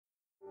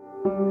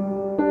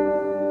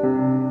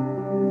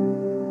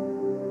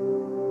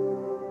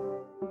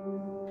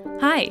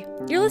Hi,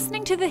 you're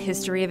listening to the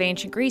History of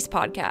Ancient Greece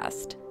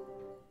podcast.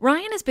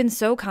 Ryan has been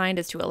so kind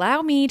as to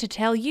allow me to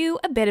tell you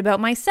a bit about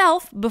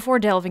myself before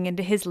delving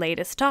into his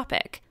latest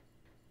topic.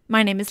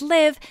 My name is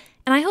Liv,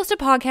 and I host a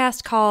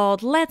podcast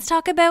called Let's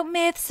Talk About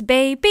Myths,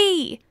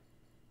 Baby!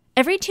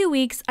 Every 2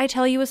 weeks, I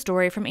tell you a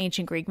story from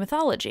ancient Greek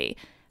mythology,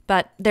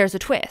 but there's a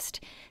twist.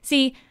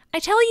 See, I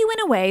tell you in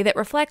a way that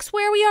reflects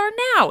where we are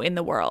now in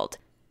the world.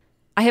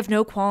 I have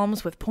no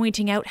qualms with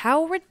pointing out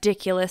how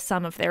ridiculous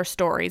some of their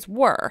stories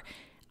were.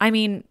 I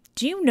mean,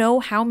 do you know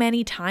how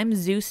many times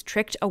Zeus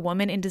tricked a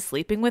woman into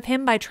sleeping with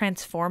him by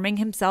transforming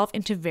himself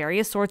into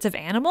various sorts of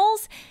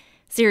animals?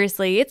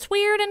 Seriously, it's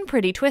weird and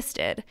pretty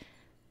twisted.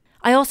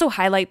 I also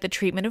highlight the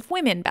treatment of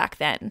women back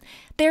then.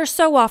 They're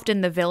so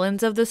often the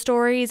villains of the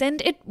stories,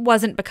 and it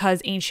wasn't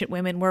because ancient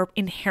women were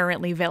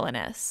inherently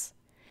villainous.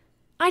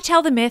 I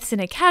tell the myths in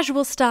a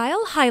casual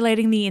style,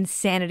 highlighting the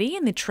insanity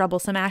and the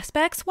troublesome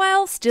aspects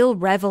while still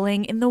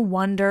reveling in the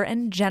wonder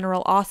and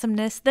general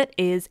awesomeness that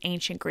is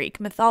ancient Greek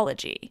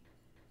mythology.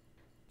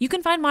 You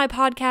can find my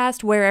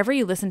podcast wherever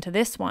you listen to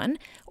this one,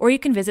 or you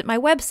can visit my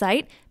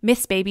website,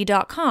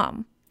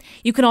 mythsbaby.com.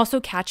 You can also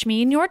catch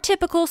me in your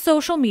typical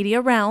social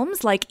media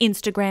realms like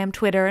Instagram,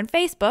 Twitter, and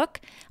Facebook.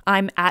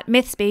 I'm at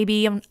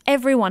mythsbaby on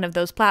every one of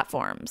those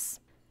platforms.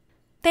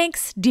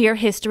 Thanks, dear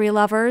history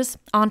lovers.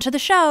 On to the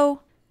show.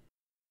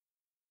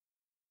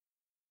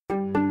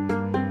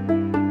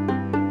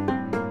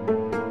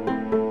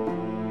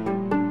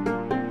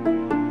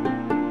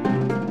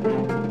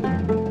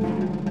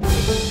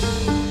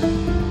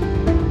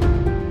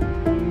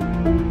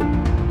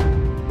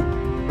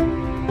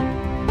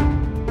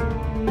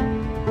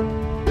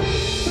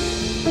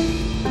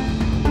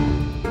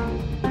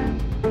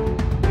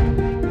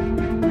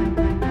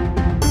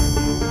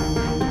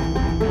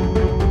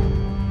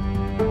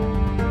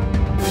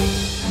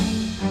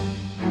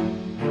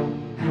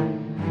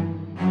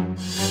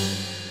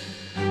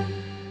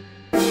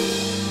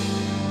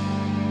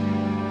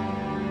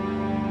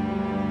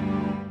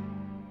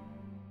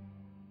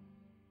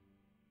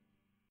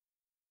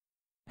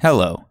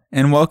 Hello,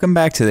 and welcome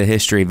back to the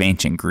History of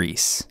Ancient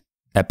Greece.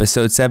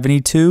 Episode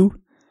 72,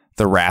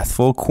 The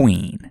Wrathful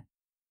Queen.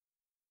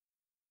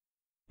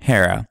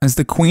 Hera, as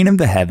the queen of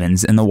the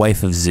heavens and the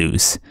wife of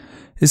Zeus,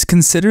 is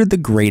considered the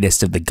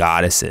greatest of the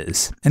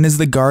goddesses, and is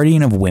the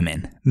guardian of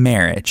women,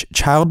 marriage,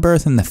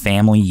 childbirth, and the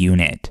family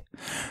unit.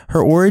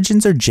 Her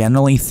origins are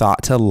generally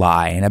thought to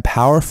lie in a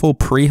powerful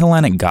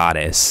pre-Hellenic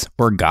goddess,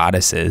 or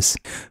goddesses,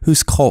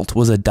 whose cult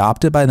was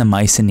adopted by the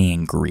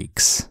Mycenaean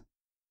Greeks.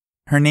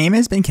 Her name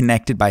has been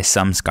connected by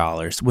some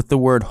scholars with the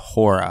word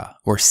hora,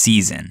 or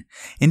season,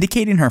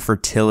 indicating her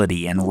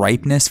fertility and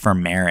ripeness for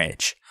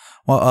marriage,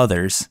 while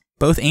others,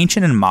 both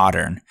ancient and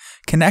modern,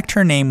 connect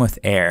her name with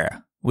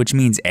air, which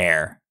means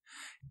air,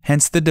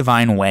 hence the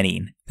divine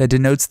wedding that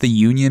denotes the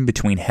union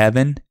between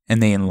heaven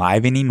and the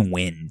enlivening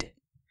wind.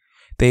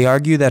 They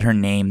argue that her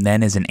name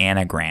then is an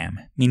anagram,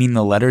 meaning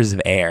the letters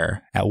of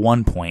air, at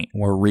one point,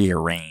 were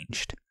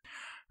rearranged.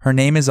 Her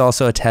name is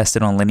also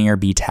attested on Linear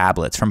B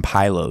tablets from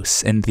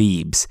Pylos and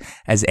Thebes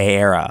as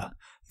Aera,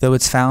 though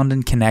it's found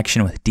in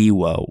connection with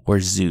Diwo or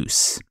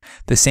Zeus.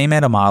 The same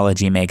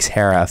etymology makes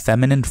Hera a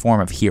feminine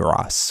form of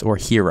Heros or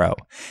hero,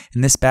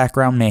 and this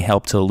background may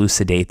help to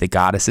elucidate the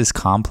goddess's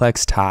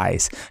complex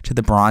ties to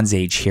the Bronze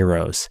Age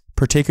heroes,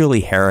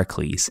 particularly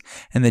Heracles,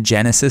 and the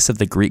genesis of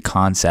the Greek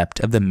concept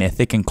of the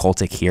mythic and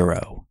cultic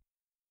hero.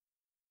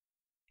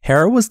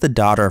 Hera was the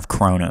daughter of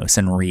Kronos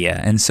and Rhea,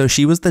 and so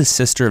she was the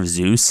sister of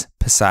Zeus,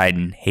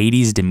 Poseidon,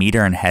 Hades,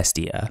 Demeter, and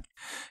Hestia.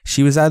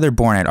 She was either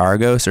born at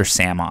Argos or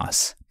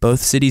Samos. Both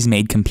cities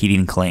made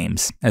competing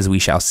claims, as we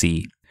shall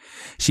see.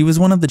 She was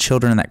one of the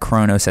children that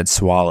Kronos had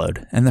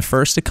swallowed, and the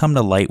first to come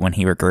to light when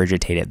he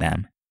regurgitated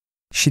them.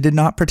 She did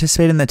not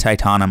participate in the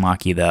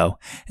Titanomachy, though,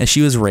 as she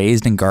was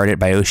raised and guarded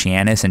by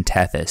Oceanus and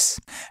Tethys,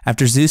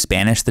 after Zeus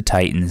banished the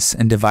Titans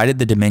and divided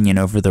the dominion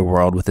over the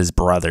world with his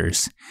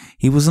brothers.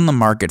 He was on the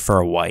market for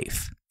a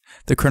wife.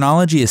 The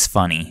chronology is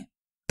funny.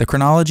 The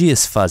chronology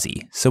is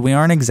fuzzy, so we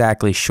aren't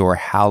exactly sure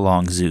how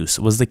long Zeus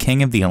was the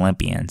king of the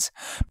Olympians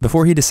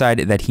before he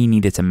decided that he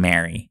needed to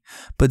marry,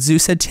 but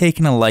Zeus had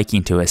taken a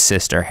liking to his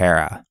sister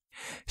Hera.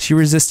 She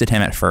resisted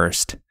him at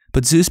first,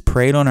 but Zeus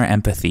preyed on her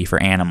empathy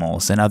for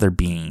animals and other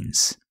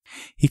beings.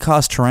 He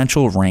caused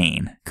torrential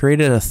rain,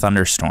 created a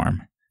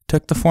thunderstorm,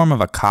 took the form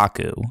of a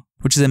cuckoo,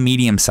 which is a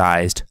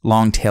medium-sized,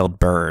 long-tailed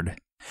bird,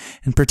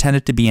 and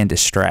pretended to be in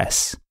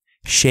distress.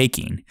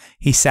 Shaking,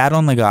 he sat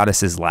on the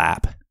goddess's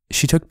lap.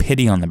 She took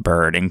pity on the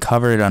bird and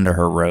covered it under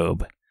her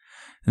robe.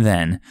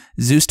 Then,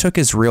 Zeus took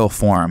his real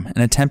form and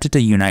attempted to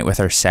unite with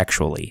her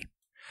sexually.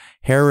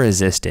 Hera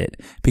resisted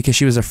because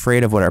she was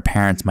afraid of what her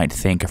parents might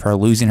think of her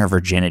losing her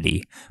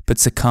virginity, but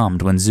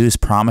succumbed when Zeus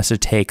promised to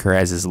take her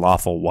as his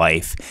lawful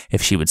wife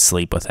if she would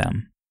sleep with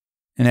him.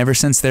 And ever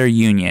since their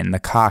union, the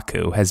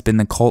cuckoo has been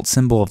the cult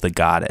symbol of the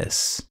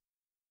goddess.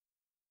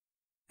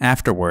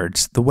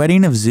 Afterwards, the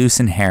wedding of Zeus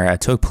and Hera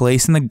took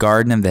place in the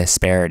Garden of the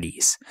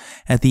Hesperides,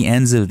 at the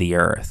ends of the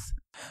earth.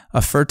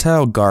 a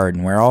fertile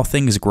garden where all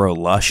things grow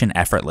lush and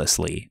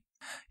effortlessly.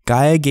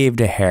 Gaia gave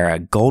to Hera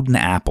golden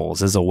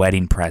apples as a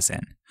wedding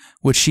present,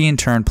 which she in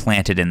turn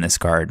planted in this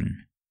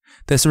garden.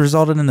 This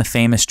resulted in the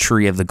famous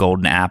tree of the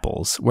golden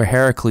apples, where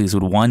Heracles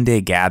would one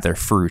day gather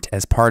fruit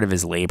as part of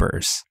his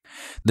labors.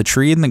 The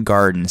tree in the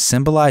garden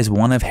symbolized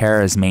one of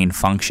Hera's main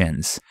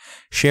functions,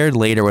 shared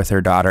later with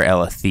her daughter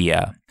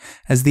Eileithyia,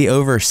 as the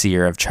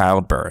overseer of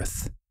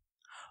childbirth.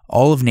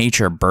 All of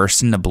nature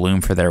burst into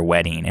bloom for their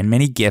wedding, and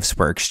many gifts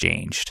were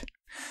exchanged.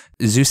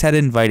 Zeus had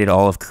invited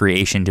all of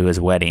creation to his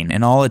wedding,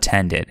 and all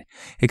attended,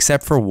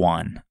 except for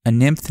one, a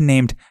nymph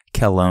named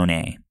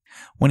Chelone.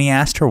 When he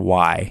asked her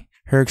why,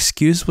 her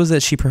excuse was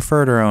that she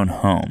preferred her own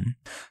home,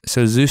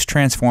 so Zeus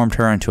transformed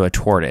her into a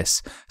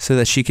tortoise so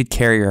that she could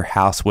carry her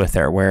house with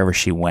her wherever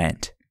she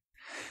went.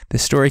 The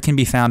story can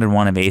be found in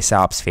one of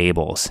Aesop's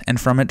fables, and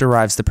from it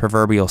derives the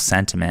proverbial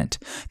sentiment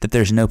that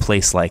there's no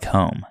place like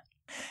home.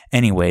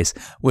 Anyways,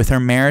 with her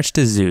marriage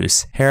to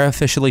Zeus, Hera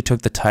officially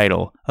took the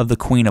title of the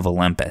Queen of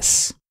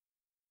Olympus.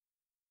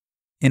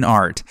 In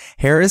art,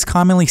 Hera is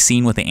commonly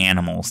seen with the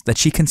animals that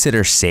she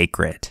considers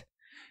sacred.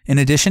 In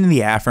addition to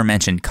the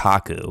aforementioned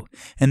cuckoo,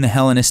 in the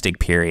Hellenistic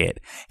period,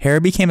 Hera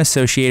became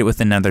associated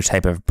with another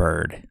type of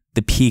bird,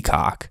 the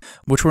peacock,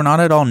 which were not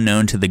at all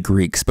known to the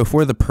Greeks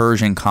before the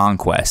Persian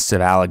conquests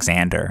of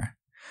Alexander.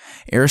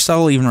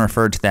 Aristotle even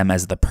referred to them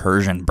as the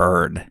Persian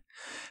bird.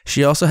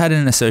 She also had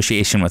an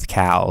association with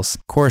cows,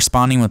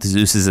 corresponding with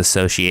Zeus's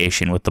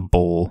association with the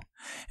bull,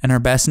 and her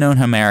best-known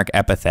Homeric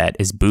epithet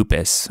is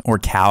bupus, or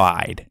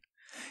cow-eyed.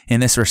 In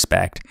this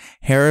respect,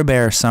 Hera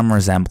bears some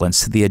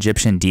resemblance to the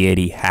Egyptian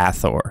deity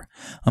Hathor,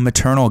 a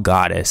maternal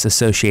goddess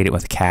associated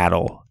with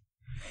cattle.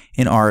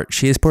 In art,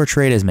 she is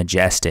portrayed as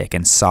majestic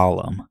and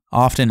solemn,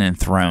 often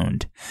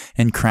enthroned,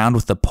 and crowned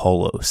with the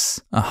polos,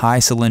 a high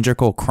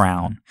cylindrical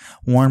crown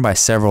worn by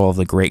several of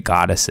the great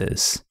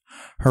goddesses.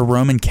 Her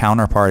Roman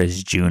counterpart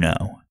is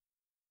Juno.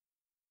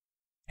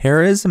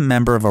 Hera is a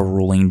member of a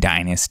ruling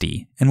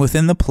dynasty, and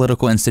within the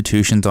political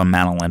institutions on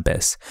Mount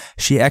Olympus,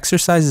 she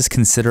exercises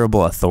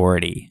considerable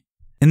authority.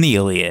 In the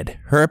Iliad,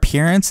 her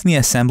appearance in the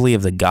assembly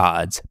of the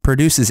gods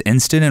produces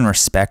instant and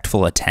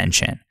respectful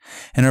attention,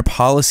 and her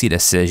policy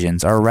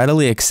decisions are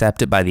readily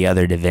accepted by the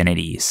other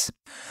divinities.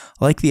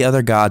 Like the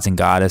other gods and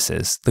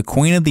goddesses, the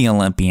Queen of the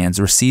Olympians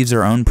receives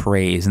her own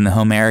praise in the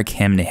Homeric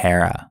hymn to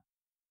Hera.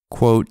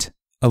 Quote,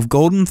 "Of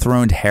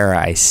golden-throned Hera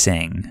I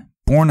sing,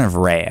 born of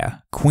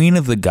Rhea, queen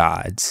of the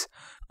gods,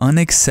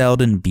 unexcelled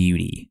in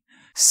beauty,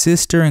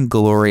 sister and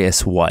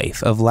glorious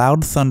wife of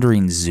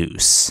loud-thundering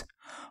Zeus.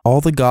 All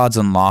the gods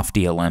on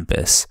lofty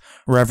Olympus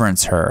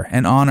reverence her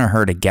and honor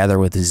her together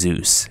with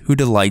Zeus, who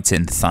delights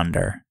in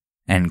thunder."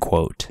 End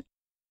quote.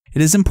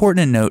 It is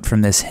important to note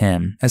from this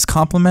hymn, as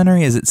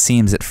complimentary as it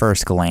seems at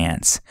first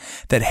glance,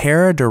 that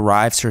Hera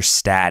derives her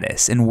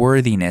status and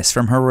worthiness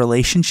from her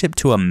relationship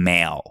to a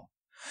male.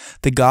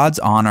 The gods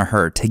honor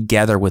her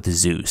together with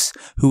Zeus,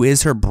 who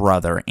is her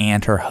brother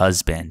and her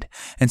husband,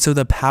 and so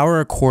the power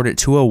accorded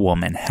to a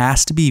woman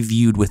has to be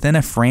viewed within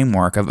a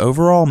framework of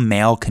overall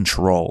male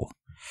control.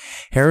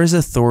 Hera's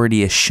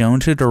authority is shown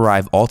to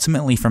derive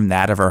ultimately from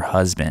that of her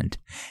husband,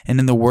 and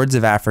in the words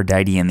of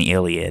Aphrodite in the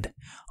Iliad,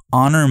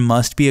 honor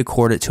must be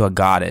accorded to a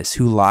goddess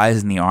who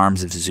lies in the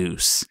arms of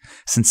Zeus,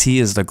 since he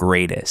is the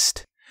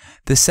greatest.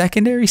 The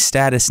secondary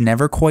status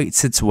never quite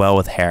sits well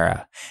with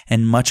Hera,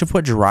 and much of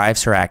what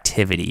drives her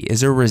activity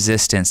is her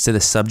resistance to the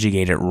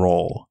subjugated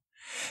role.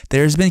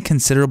 There has been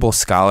considerable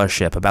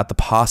scholarship about the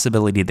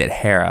possibility that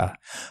Hera,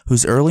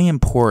 whose early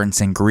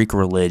importance in Greek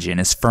religion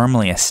is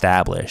firmly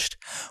established,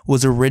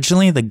 was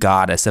originally the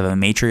goddess of a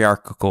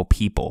matriarchal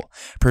people,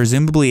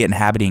 presumably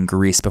inhabiting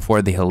Greece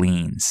before the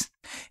Hellenes.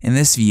 In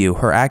this view,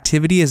 her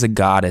activity as a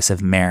goddess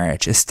of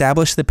marriage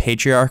established the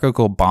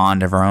patriarchal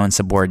bond of her own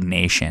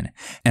subordination,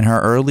 and her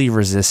early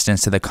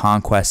resistance to the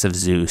conquest of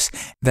Zeus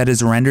that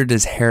is rendered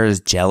as Hera's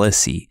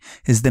jealousy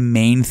is the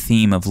main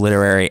theme of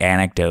literary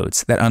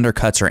anecdotes that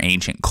undercuts her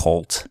ancient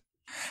cult.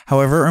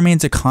 However, it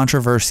remains a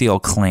controversial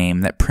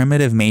claim that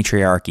primitive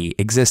matriarchy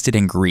existed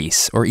in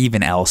Greece or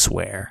even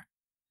elsewhere.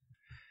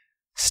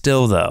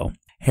 Still though,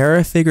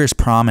 Hera figures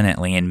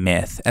prominently in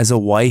myth as a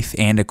wife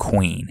and a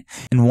queen,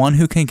 and one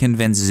who can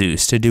convince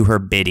Zeus to do her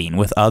bidding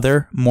with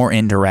other, more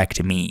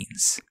indirect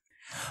means.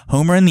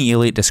 Homer in the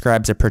Iliad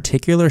describes a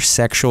particular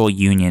sexual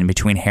union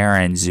between Hera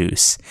and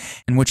Zeus,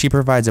 in which he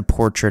provides a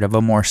portrait of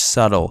a more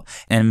subtle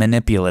and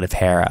manipulative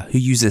Hera who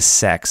uses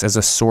sex as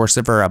a source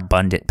of her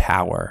abundant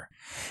power.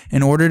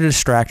 In order to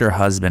distract her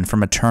husband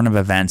from a turn of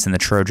events in the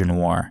Trojan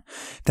War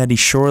that he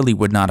surely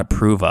would not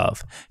approve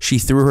of, she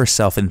threw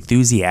herself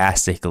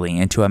enthusiastically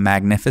into a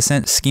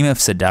magnificent scheme of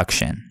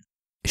seduction.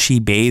 She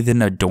bathed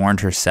and adorned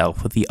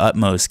herself with the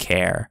utmost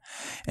care,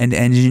 and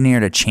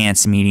engineered a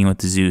chance meeting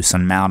with Zeus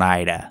on Mount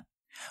Ida.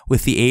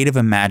 With the aid of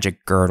a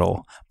magic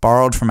girdle,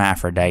 borrowed from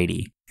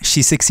Aphrodite,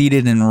 she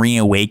succeeded in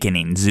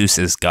reawakening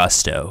Zeus's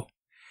gusto.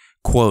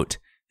 Quote,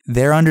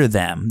 "There under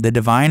them, the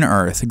divine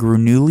earth grew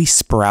newly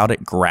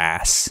sprouted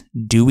grass,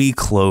 dewy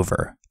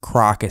clover,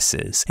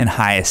 crocuses, and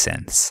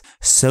hyacinths,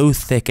 so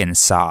thick and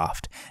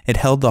soft, it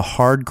held the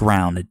hard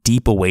ground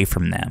deep away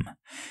from them.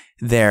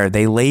 There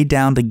they lay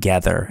down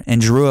together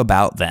and drew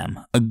about them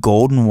a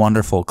golden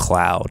wonderful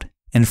cloud,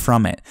 and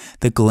from it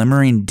the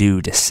glimmering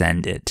dew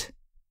descended."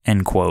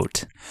 End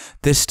quote.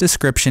 This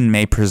description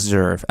may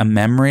preserve a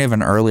memory of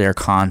an earlier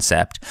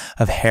concept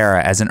of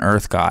Hera as an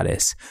earth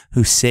goddess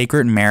whose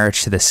sacred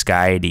marriage to the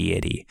sky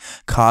deity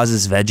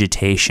causes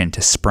vegetation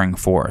to spring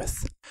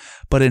forth.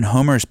 But in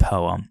Homer's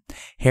poem,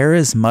 Hera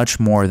is much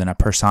more than a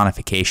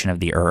personification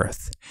of the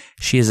earth.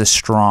 She is a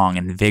strong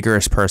and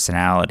vigorous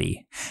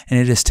personality, and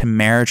it is to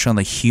marriage on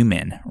the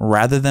human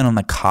rather than on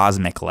the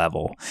cosmic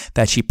level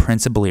that she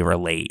principally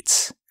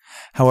relates.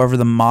 However,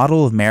 the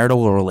model of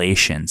marital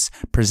relations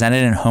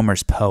presented in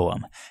Homer's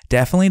poem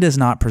definitely does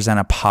not present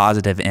a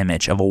positive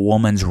image of a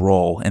woman's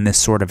role in this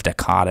sort of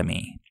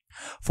dichotomy.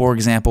 For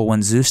example,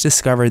 when Zeus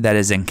discovered that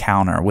his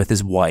encounter with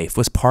his wife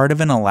was part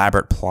of an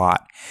elaborate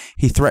plot,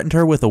 he threatened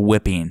her with a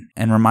whipping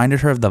and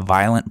reminded her of the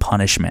violent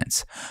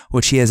punishments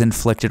which he has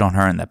inflicted on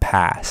her in the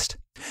past.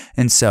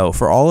 And so,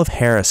 for all of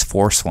Hera's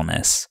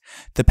forcefulness,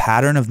 the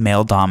pattern of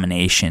male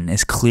domination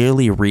is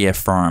clearly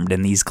reaffirmed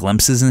in these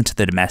glimpses into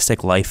the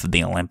domestic life of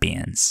the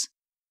Olympians.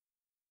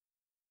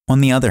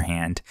 On the other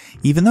hand,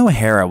 even though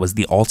Hera was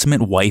the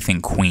ultimate wife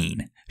and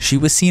queen, she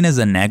was seen as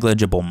a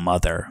negligible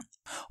mother.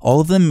 All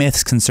of the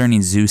myths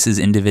concerning Zeus's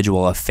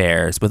individual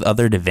affairs with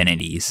other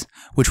divinities,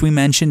 which we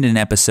mentioned in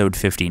episode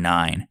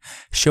 59,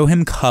 show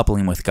him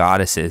coupling with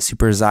goddesses who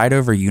preside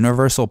over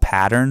universal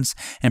patterns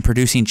and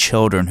producing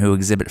children who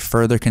exhibit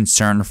further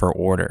concern for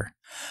order.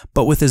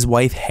 But with his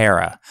wife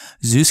Hera,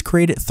 Zeus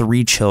created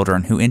 3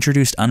 children who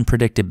introduced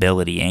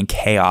unpredictability and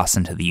chaos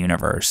into the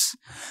universe,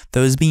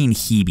 those being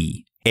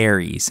Hebe,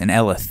 Ares, and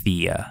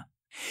Eileithyia.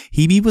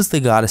 Hebe was the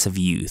goddess of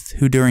youth,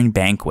 who during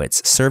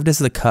banquets served as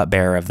the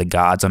cupbearer of the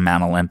gods on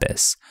Mount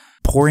Olympus,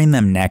 pouring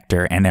them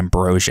nectar and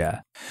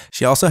ambrosia.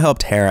 She also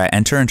helped Hera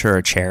enter into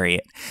her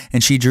chariot,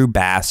 and she drew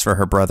baths for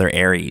her brother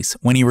Ares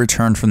when he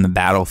returned from the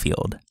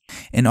battlefield.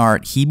 In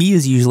art, Hebe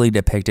is usually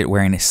depicted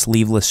wearing a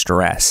sleeveless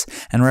dress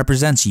and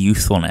represents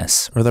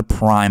youthfulness or the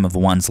prime of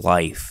one's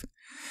life.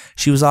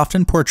 She was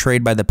often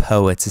portrayed by the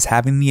poets as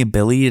having the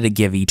ability to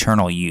give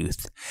eternal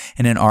youth,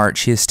 and in art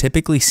she is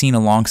typically seen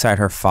alongside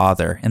her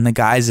father in the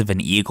guise of an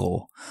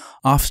eagle,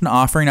 often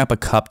offering up a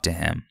cup to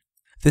him.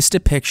 This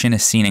depiction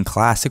is seen in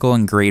classical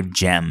engraved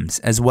gems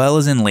as well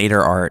as in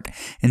later art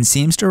and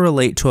seems to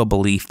relate to a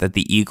belief that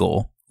the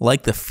eagle,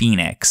 like the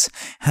phoenix,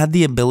 had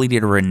the ability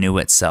to renew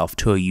itself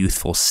to a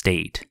youthful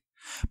state.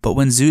 But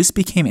when Zeus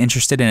became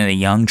interested in a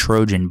young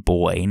Trojan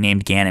boy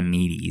named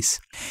Ganymedes,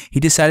 he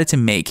decided to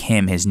make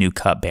him his new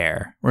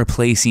cupbearer,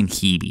 replacing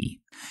Hebe.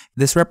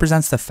 This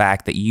represents the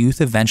fact that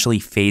youth eventually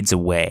fades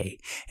away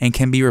and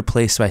can be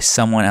replaced by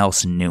someone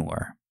else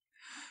newer.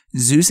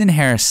 Zeus and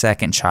Hera's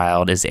second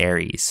child is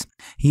Ares.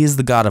 He is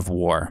the god of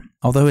war,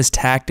 although his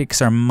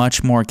tactics are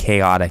much more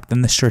chaotic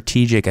than the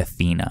strategic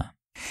Athena.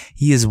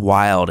 He is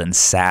wild and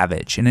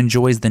savage and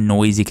enjoys the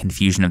noisy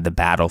confusion of the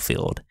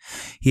battlefield.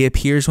 He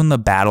appears when the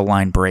battle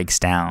line breaks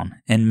down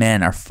and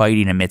men are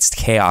fighting amidst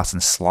chaos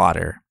and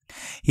slaughter.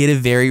 He had a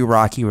very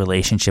rocky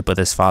relationship with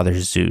his father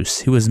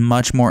Zeus, who was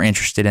much more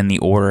interested in the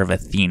order of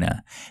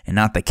Athena and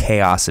not the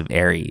chaos of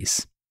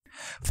Ares.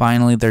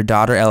 Finally, their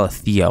daughter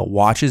Eileithyia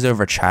watches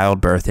over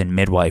childbirth and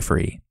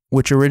midwifery,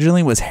 which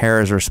originally was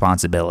Hera's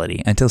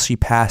responsibility until she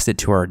passed it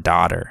to her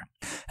daughter.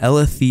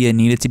 Eileithyia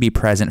needed to be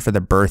present for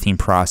the birthing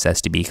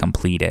process to be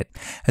completed.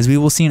 As we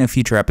will see in a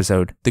future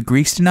episode, the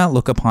Greeks did not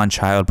look upon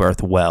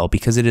childbirth well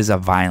because it is a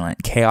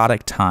violent,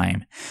 chaotic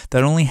time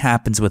that only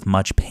happens with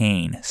much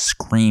pain,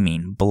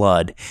 screaming,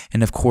 blood,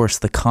 and of course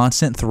the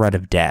constant threat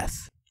of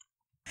death.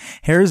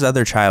 Hera's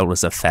other child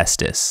was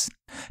Hephaestus.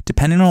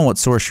 Depending on what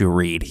source you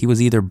read, he was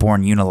either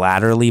born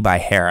unilaterally by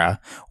Hera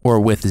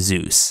or with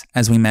Zeus,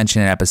 as we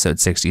mentioned in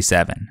episode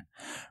 67.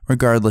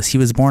 Regardless, he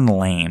was born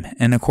lame,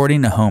 and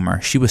according to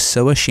Homer, she was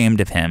so ashamed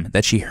of him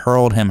that she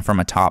hurled him from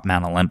atop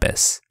Mount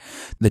Olympus.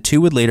 The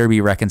two would later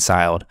be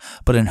reconciled,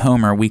 but in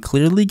Homer, we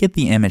clearly get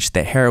the image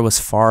that Hera was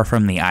far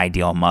from the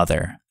ideal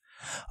mother.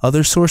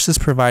 Other sources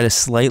provide a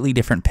slightly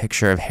different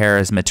picture of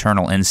Hera's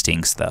maternal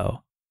instincts,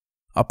 though.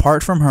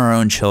 Apart from her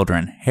own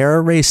children,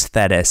 Hera raised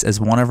Thetis as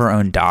one of her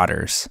own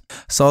daughters,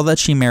 saw that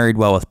she married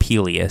well with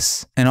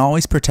Peleus, and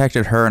always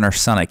protected her and her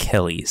son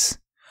Achilles.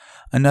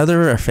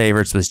 Another of her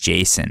favorites was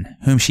Jason,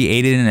 whom she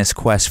aided in his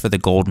quest for the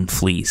Golden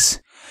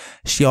Fleece.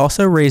 She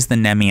also raised the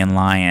Nemean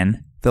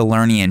lion, the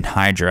Lernaean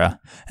hydra,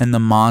 and the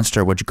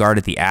monster which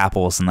guarded the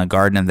apples in the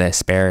Garden of the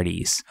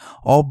Hesperides,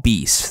 all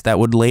beasts that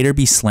would later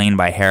be slain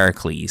by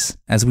Heracles,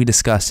 as we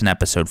discussed in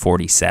episode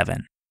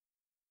 47.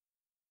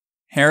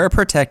 Hera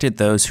protected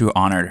those who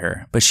honored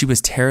her, but she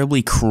was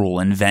terribly cruel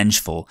and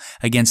vengeful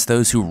against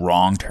those who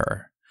wronged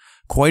her.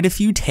 Quite a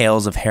few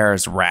tales of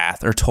Hera's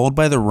wrath are told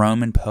by the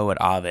Roman poet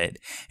Ovid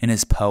in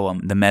his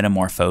poem The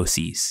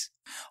Metamorphoses.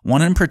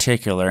 One in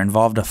particular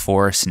involved a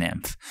forest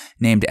nymph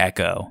named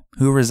Echo,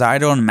 who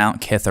resided on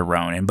Mount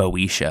Kithaeron in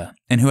Boeotia,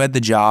 and who had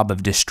the job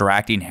of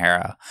distracting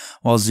Hera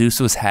while Zeus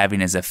was having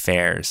his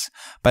affairs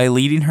by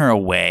leading her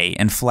away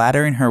and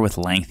flattering her with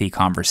lengthy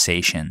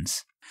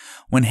conversations.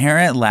 When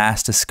Hera at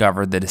last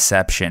discovered the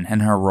deception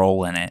and her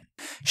role in it,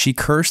 she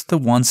cursed the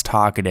once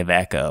talkative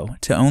Echo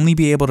to only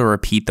be able to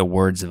repeat the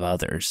words of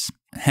others,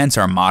 hence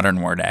our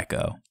modern word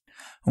echo.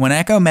 When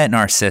Echo met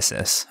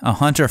Narcissus, a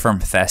hunter from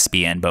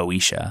Thespia in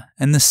Boeotia,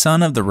 and the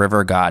son of the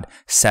river god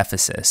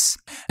Cephissus,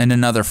 and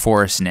another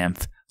forest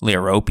nymph,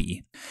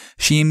 Lairope,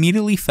 she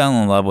immediately fell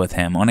in love with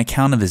him on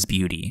account of his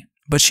beauty,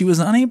 but she was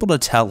unable to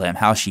tell him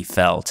how she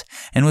felt,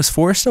 and was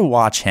forced to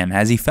watch him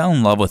as he fell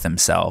in love with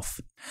himself.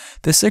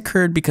 This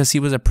occurred because he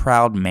was a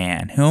proud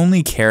man who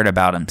only cared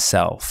about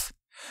himself.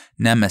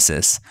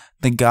 Nemesis,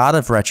 the god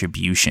of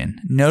retribution,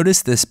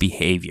 noticed this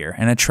behavior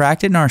and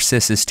attracted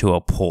Narcissus to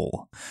a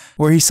pool,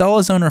 where he saw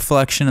his own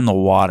reflection in the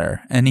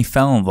water and he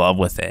fell in love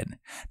with it,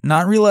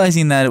 not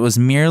realizing that it was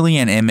merely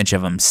an image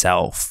of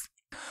himself.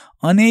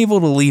 Unable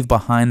to leave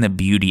behind the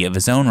beauty of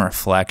his own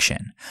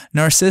reflection,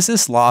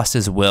 Narcissus lost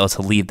his will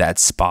to leave that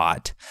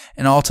spot,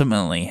 and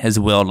ultimately his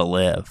will to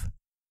live.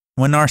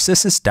 When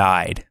Narcissus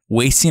died,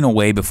 wasting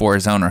away before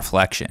his own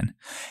reflection,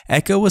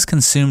 Echo was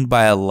consumed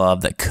by a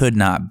love that could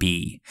not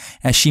be,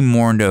 as she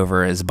mourned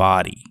over his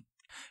body.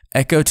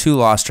 Echo too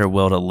lost her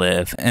will to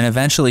live, and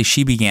eventually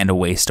she began to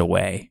waste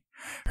away.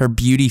 Her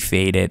beauty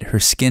faded, her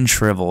skin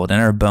shriveled,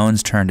 and her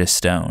bones turned to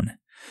stone.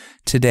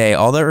 Today,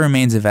 all that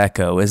remains of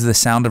Echo is the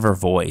sound of her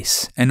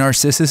voice, and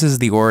Narcissus is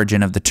the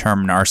origin of the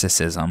term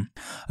narcissism,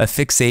 a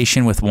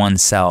fixation with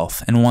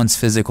oneself and one's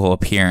physical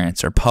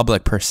appearance or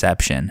public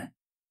perception.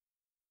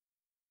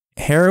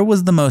 Hera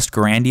was the most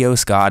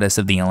grandiose goddess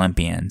of the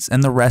Olympians,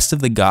 and the rest of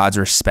the gods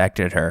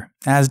respected her,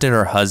 as did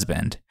her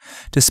husband,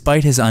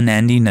 despite his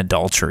unending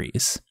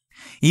adulteries.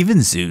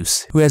 Even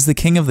Zeus, who as the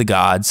king of the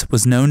gods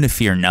was known to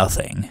fear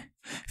nothing,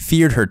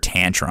 feared her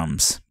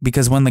tantrums,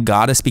 because when the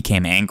goddess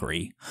became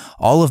angry,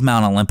 all of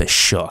Mount Olympus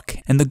shook,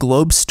 and the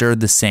globe stirred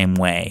the same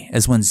way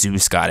as when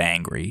Zeus got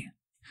angry.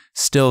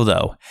 Still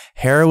though,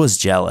 Hera was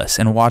jealous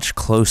and watched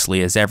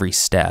closely his every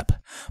step,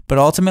 but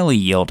ultimately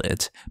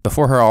yielded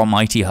before her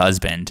almighty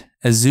husband,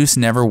 as Zeus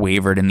never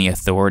wavered in the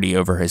authority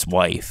over his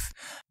wife,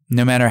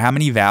 no matter how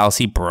many vows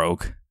he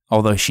broke,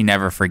 although she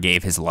never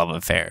forgave his love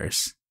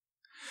affairs.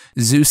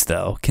 Zeus,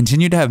 though,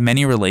 continued to have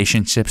many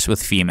relationships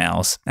with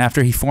females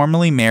after he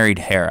formally married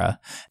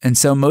Hera, and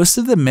so most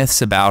of the myths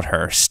about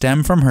her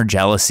stem from her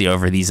jealousy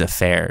over these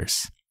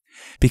affairs.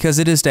 Because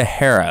it is to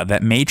Hera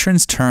that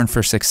matrons turn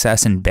for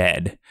success in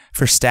bed,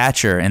 for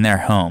stature in their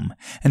home,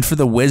 and for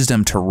the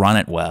wisdom to run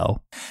it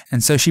well.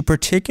 And so she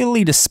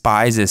particularly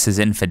despises his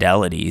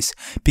infidelities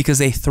because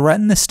they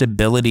threaten the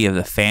stability of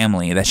the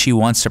family that she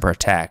wants to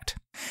protect.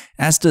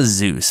 As does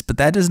Zeus, but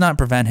that does not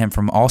prevent him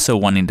from also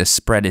wanting to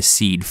spread his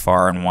seed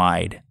far and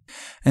wide.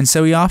 And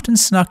so he often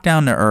snuck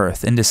down to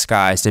earth in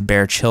disguise to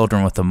bear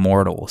children with the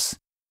mortals.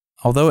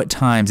 Although at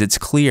times it's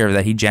clear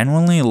that he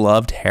genuinely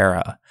loved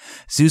Hera,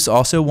 Zeus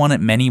also wanted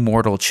many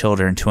mortal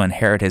children to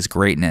inherit his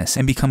greatness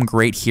and become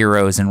great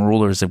heroes and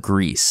rulers of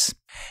Greece.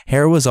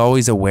 Hera was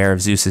always aware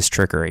of Zeus's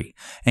trickery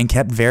and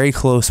kept very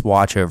close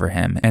watch over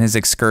him and his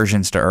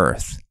excursions to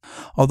Earth.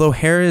 Although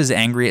Hera is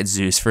angry at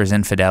Zeus for his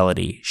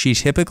infidelity, she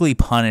typically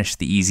punished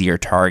the easier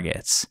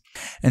targets.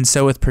 And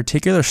so with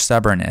particular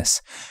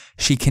stubbornness,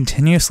 she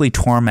continuously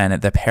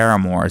tormented the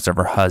paramours of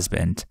her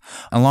husband,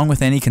 along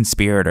with any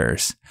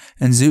conspirators,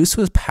 and Zeus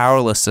was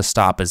powerless to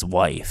stop his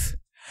wife.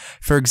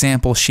 For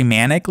example, she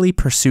manically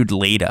pursued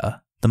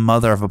Leda, the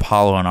mother of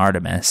Apollo and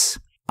Artemis,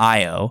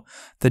 Io,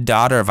 the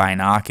daughter of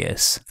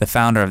Inachus, the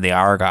founder of the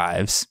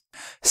Argives,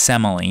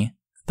 Semele,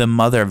 the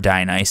mother of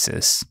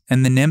Dionysus,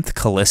 and the nymph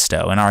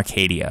Callisto in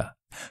Arcadia,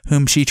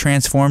 whom she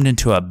transformed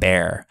into a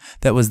bear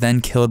that was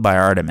then killed by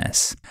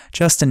Artemis,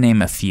 just to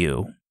name a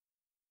few.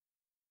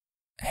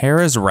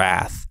 Hera's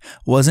wrath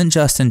wasn't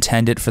just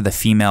intended for the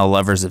female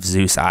lovers of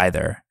Zeus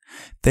either.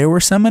 There were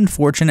some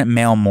unfortunate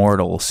male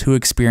mortals who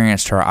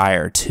experienced her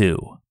ire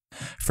too.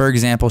 For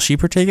example, she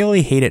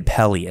particularly hated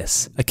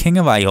Peleus, a king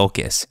of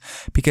Iolcus,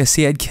 because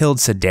he had killed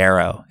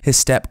Sidero, his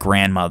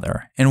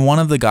step-grandmother, in one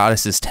of the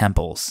goddess's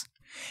temples.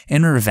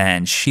 In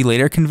revenge, she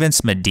later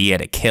convinced Medea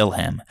to kill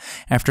him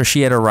after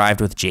she had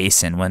arrived with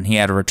Jason when he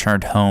had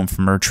returned home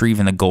from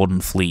retrieving the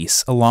Golden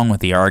Fleece along with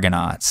the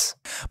Argonauts.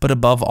 But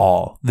above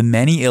all, the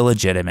many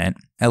illegitimate,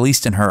 at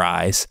least in her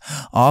eyes,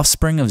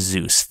 offspring of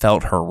Zeus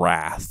felt her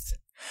wrath.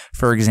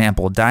 For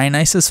example,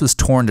 Dionysus was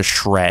torn to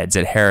shreds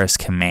at Hera's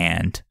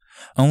command,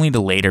 only to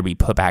later be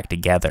put back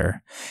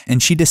together,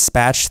 and she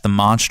dispatched the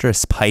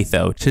monstrous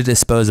Pytho to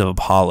dispose of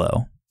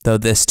Apollo, though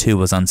this too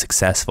was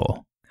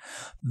unsuccessful.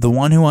 The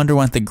one who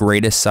underwent the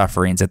greatest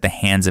sufferings at the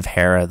hands of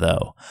Hera,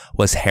 though,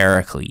 was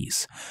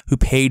Heracles, who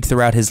paid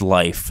throughout his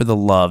life for the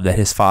love that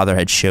his father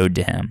had showed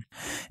to him.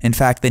 In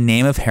fact, the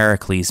name of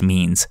Heracles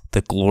means the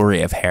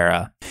glory of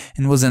Hera,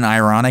 and was an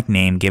ironic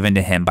name given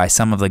to him by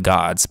some of the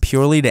gods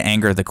purely to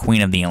anger the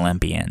queen of the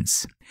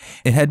Olympians.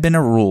 It had been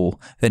a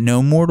rule that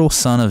no mortal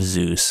son of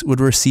Zeus would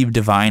receive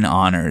divine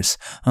honors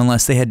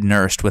unless they had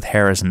nursed with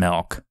Hera's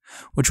milk,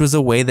 which was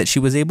a way that she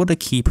was able to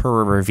keep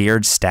her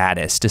revered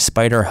status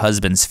despite her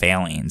husband's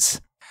failings.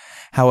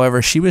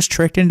 However, she was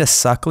tricked into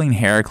suckling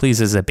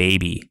Heracles as a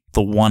baby,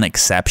 the one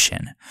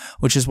exception,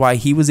 which is why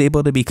he was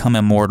able to become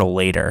immortal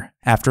later,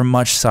 after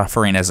much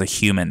suffering as a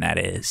human, that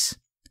is.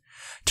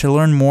 To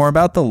learn more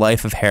about the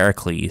life of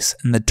Heracles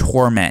and the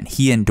torment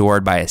he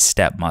endured by his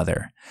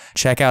stepmother,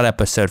 check out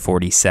episode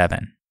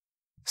 47.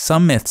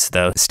 Some myths,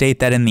 though, state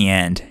that in the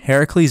end,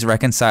 Heracles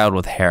reconciled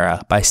with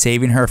Hera by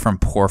saving her from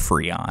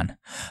Porphyrion,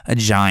 a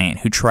giant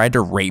who tried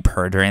to rape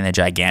her during the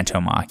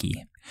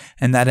Gigantomachy,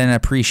 and that in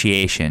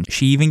appreciation,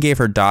 she even gave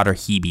her daughter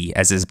Hebe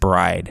as his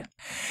bride.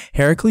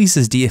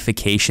 Heracles'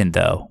 deification,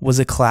 though, was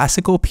a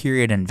classical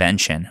period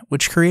invention,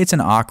 which creates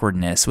an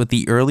awkwardness with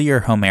the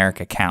earlier Homeric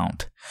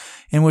account,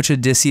 in which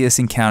Odysseus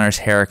encounters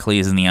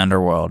Heracles in the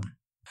underworld.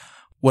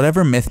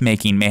 Whatever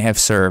myth-making may have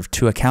served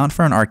to account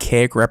for an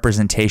archaic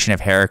representation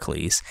of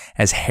Heracles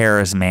as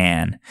Hera's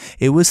man,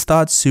 it was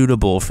thought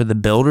suitable for the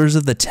builders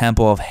of the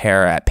temple of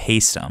Hera at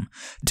Paestum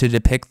to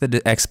depict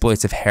the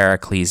exploits of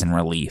Heracles in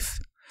relief.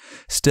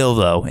 Still,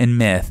 though, in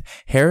myth,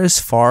 Hera is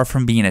far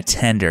from being a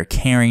tender,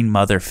 caring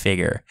mother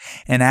figure,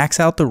 and acts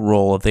out the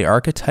role of the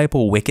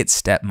archetypal wicked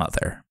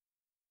stepmother.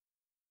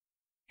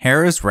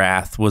 Hera's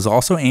wrath was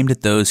also aimed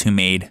at those who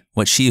made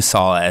what she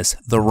saw as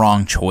the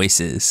wrong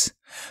choices.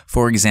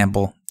 For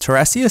example,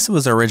 Tiresias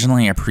was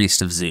originally a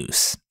priest of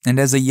Zeus, and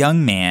as a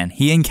young man,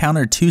 he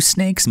encountered two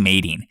snakes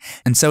mating,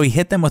 and so he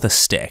hit them with a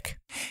stick.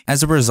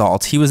 As a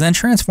result, he was then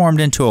transformed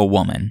into a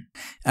woman.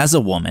 As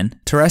a woman,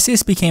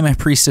 Tiresias became a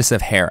priestess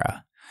of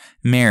Hera,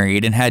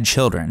 married and had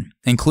children,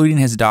 including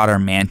his daughter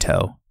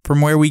Manto,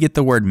 from where we get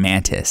the word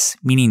mantis,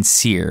 meaning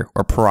seer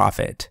or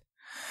prophet.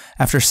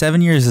 After 7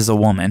 years as a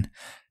woman,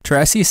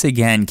 Tiresias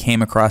again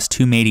came across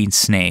two mating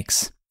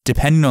snakes.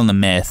 Depending on the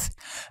myth,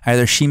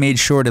 either she made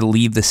sure to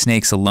leave the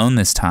snakes alone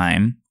this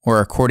time,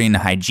 or according to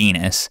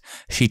Hyginus,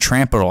 she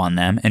trampled on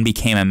them and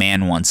became a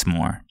man once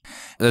more.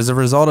 As a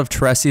result of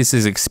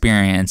Tiresias'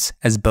 experience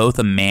as both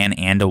a man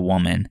and a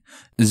woman,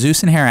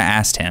 Zeus and Hera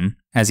asked him,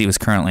 as he was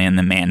currently in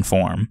the man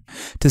form,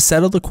 to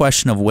settle the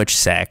question of which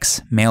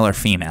sex, male or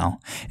female,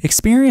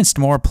 experienced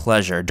more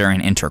pleasure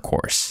during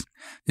intercourse.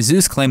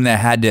 Zeus claimed that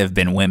it had to have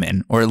been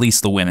women, or at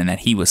least the women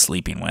that he was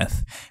sleeping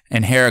with,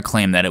 and Hera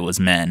claimed that it was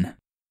men.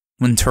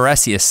 When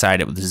Tiresias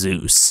sided with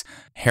Zeus,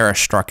 Hera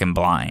struck him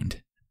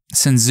blind.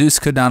 Since Zeus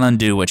could not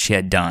undo what she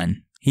had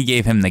done, he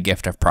gave him the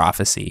gift of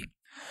prophecy.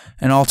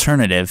 An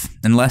alternative,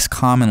 and less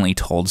commonly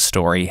told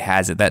story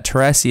has it that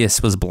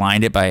Tiresias was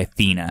blinded by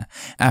Athena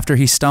after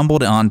he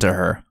stumbled onto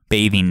her,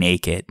 bathing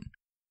naked.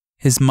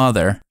 His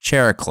mother,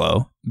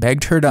 Chariclo,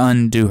 begged her to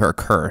undo her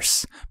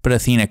curse, but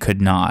Athena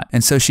could not,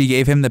 and so she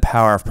gave him the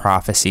power of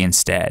prophecy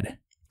instead.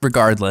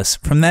 Regardless,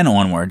 from then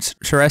onwards,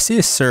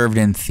 Tiresias served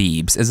in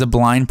Thebes as a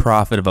blind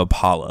prophet of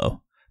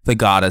Apollo, the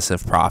goddess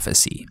of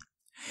prophecy.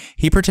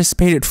 He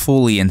participated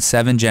fully in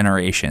 7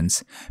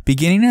 generations,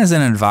 beginning as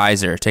an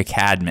advisor to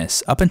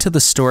Cadmus up until the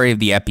story of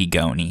the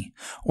Epigoni,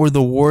 or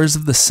the Wars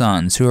of the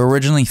Sons who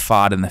originally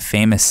fought in the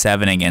famous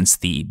 7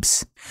 against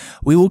Thebes.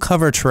 We will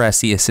cover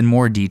Tiresias in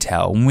more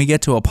detail when we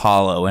get to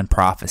Apollo and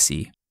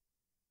prophecy.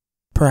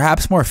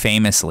 Perhaps more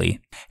famously,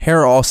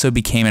 Hera also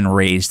became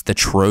enraged at the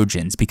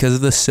Trojans because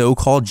of the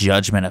so-called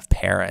judgment of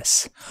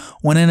Paris.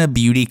 When in a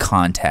beauty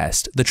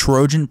contest, the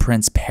Trojan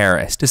prince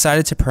Paris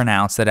decided to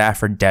pronounce that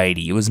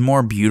Aphrodite was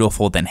more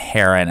beautiful than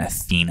Hera and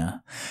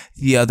Athena,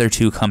 the other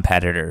two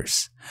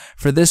competitors.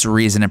 For this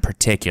reason in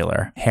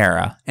particular,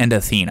 Hera and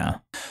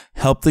Athena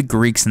helped the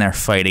Greeks in their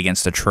fight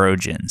against the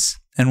Trojans.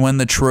 And when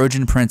the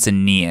Trojan prince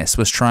Aeneas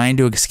was trying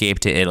to escape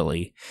to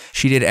Italy,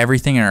 she did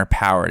everything in her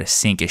power to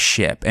sink his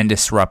ship and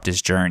disrupt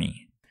his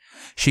journey.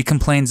 She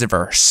complains of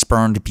her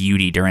spurned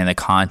beauty during the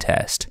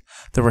contest,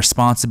 the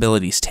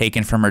responsibilities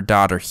taken from her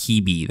daughter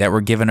Hebe that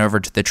were given over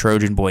to the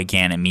Trojan boy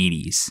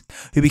Ganymedes,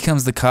 who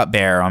becomes the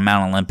cupbearer on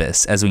Mount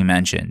Olympus, as we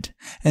mentioned,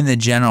 and the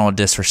general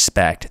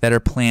disrespect that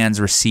her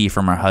plans receive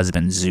from her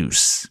husband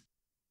Zeus.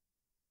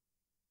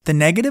 The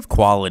negative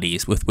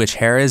qualities with which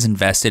Hera is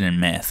invested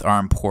in myth are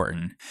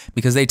important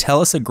because they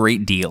tell us a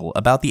great deal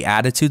about the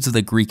attitudes of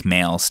the Greek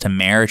males to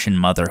marriage and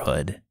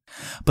motherhood.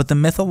 But the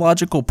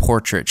mythological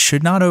portrait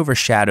should not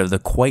overshadow the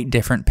quite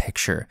different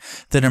picture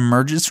that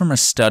emerges from a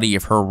study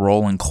of her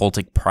role in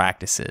cultic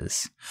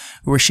practices,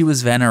 where she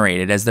was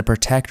venerated as the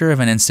protector of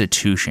an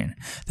institution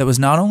that was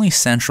not only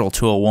central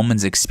to a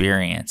woman's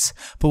experience,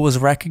 but was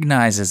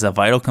recognized as a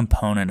vital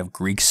component of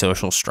Greek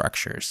social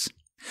structures.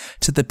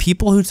 To the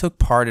people who took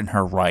part in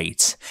her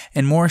rites,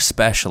 and more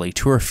especially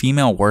to her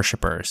female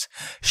worshippers,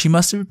 she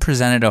must have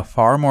presented a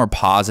far more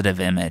positive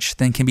image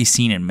than can be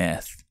seen in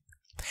myth.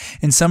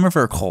 In some of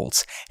her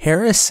cults,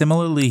 Hera is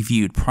similarly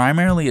viewed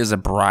primarily as a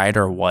bride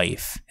or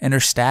wife, and her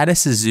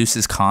status as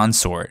Zeus's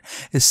consort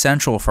is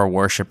central for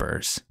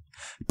worshippers.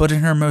 But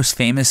in her most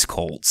famous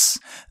cults,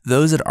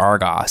 those at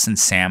Argos and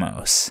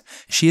Samos,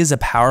 she is a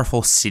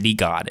powerful city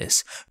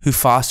goddess who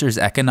fosters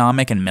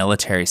economic and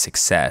military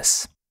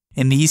success.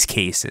 In these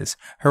cases,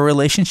 her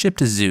relationship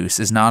to Zeus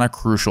is not a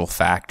crucial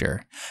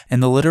factor,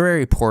 and the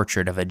literary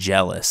portrait of a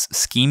jealous,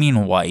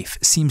 scheming wife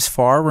seems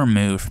far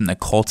removed from the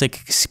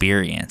cultic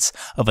experience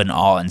of an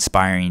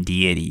awe-inspiring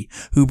deity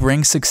who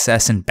brings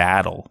success in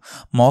battle,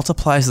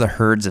 multiplies the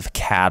herds of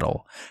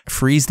cattle,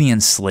 frees the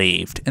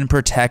enslaved, and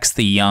protects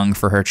the young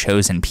for her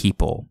chosen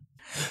people.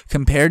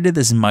 Compared to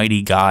this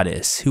mighty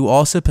goddess, who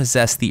also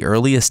possessed the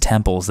earliest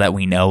temples that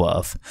we know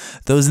of,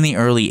 those in the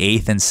early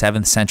 8th and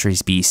 7th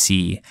centuries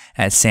BC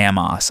at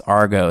Samos,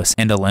 Argos,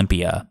 and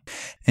Olympia,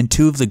 and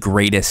two of the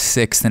greatest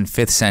 6th and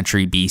 5th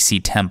century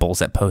BC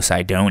temples at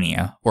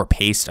Poseidonia, or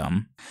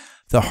Paestum,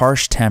 the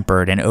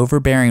harsh-tempered and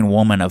overbearing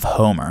woman of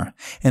Homer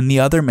and the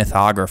other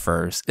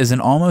mythographers is an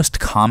almost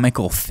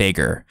comical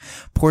figure,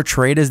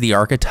 portrayed as the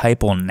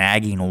archetypal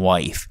nagging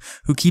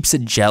wife who keeps a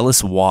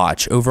jealous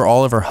watch over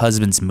all of her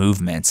husband's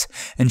movements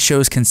and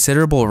shows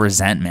considerable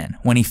resentment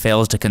when he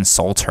fails to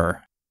consult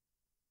her.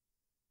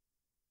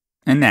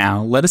 And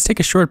now, let us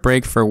take a short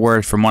break for a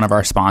word from one of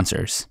our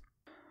sponsors.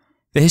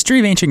 The History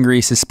of Ancient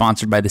Greece is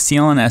sponsored by the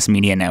CLNS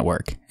Media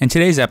Network, and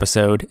today's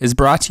episode is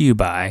brought to you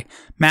by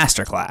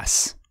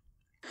Masterclass.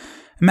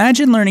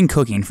 Imagine learning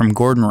cooking from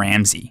Gordon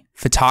Ramsay,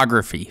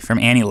 photography from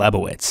Annie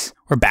Leibovitz,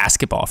 or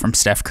basketball from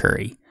Steph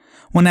Curry.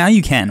 Well, now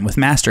you can with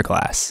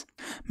Masterclass.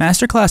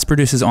 Masterclass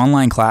produces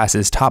online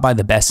classes taught by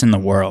the best in the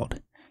world.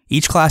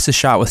 Each class is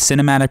shot with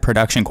cinematic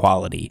production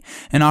quality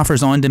and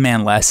offers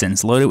on-demand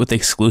lessons loaded with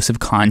exclusive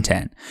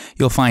content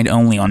you'll find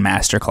only on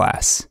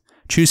Masterclass.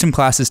 Choose from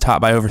classes taught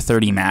by over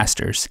 30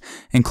 masters,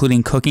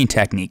 including cooking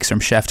techniques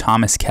from Chef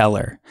Thomas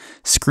Keller,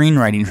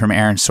 screenwriting from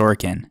Aaron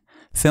Sorkin,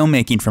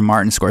 filmmaking from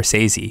Martin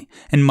Scorsese,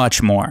 and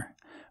much more.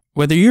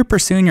 Whether you're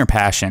pursuing your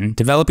passion,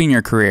 developing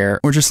your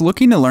career, or just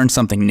looking to learn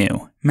something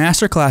new,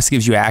 Masterclass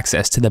gives you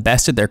access to the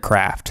best of their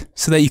craft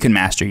so that you can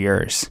master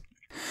yours.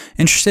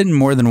 Interested in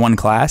more than one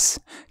class?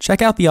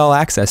 Check out the All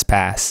Access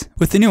Pass.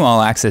 With the new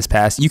All Access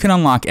Pass, you can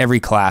unlock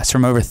every class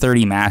from over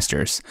 30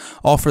 masters,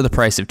 all for the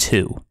price of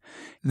 2.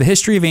 The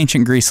History of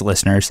Ancient Greece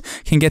listeners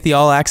can get the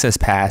All Access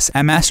Pass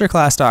at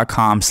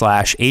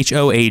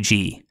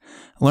masterclass.com/HOAG.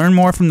 Learn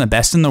more from the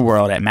best in the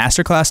world at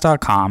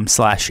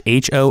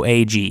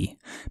masterclass.com/HOAG.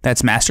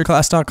 That's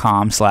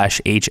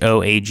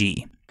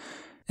masterclass.com/HOAG.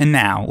 And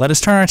now, let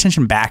us turn our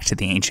attention back to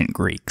the ancient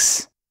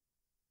Greeks.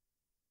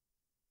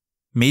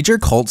 Major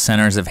cult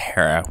centers of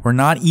Hera were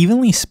not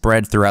evenly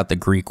spread throughout the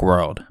Greek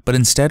world, but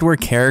instead were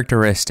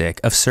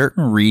characteristic of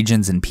certain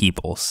regions and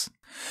peoples.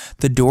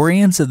 The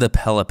Dorians of the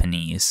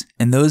Peloponnese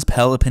and those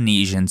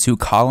Peloponnesians who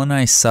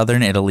colonized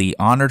southern Italy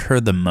honored her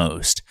the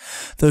most,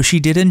 though she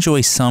did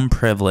enjoy some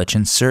privilege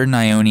in certain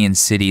Ionian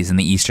cities in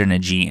the eastern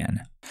Aegean.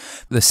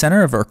 The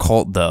center of her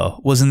cult, though,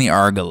 was in the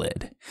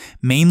Argolid,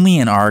 mainly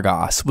in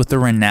Argos with the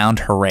renowned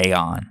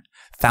Heraion,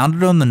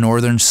 founded on the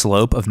northern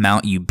slope of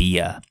Mount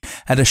Euboea,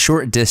 at a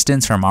short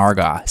distance from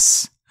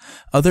Argos.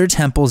 Other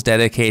temples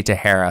dedicated to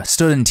Hera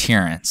stood in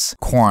Tiryns,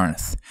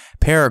 Corinth,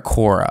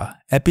 Pericora,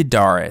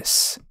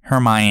 Epidaurus,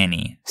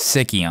 Hermione,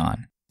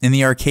 Sicyon, in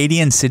the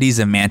Arcadian cities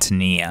of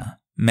Mantinea,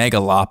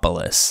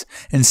 Megalopolis,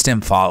 and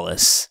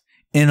Stymphalis,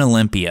 in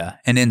Olympia,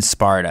 and in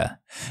Sparta,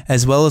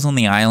 as well as on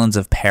the islands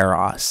of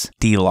Paros,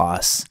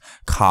 Delos,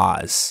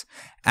 Kos,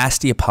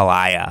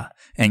 Astyapalaia,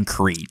 and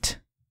Crete.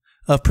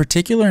 Of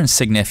particular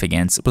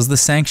significance was the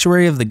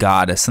sanctuary of the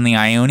goddess in the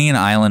Ionian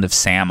island of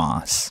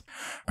Samos.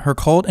 Her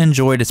cult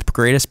enjoyed its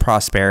greatest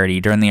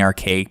prosperity during the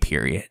Archaic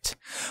period,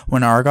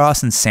 when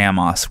Argos and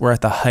Samos were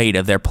at the height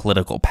of their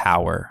political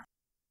power.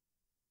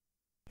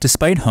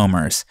 Despite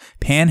Homer's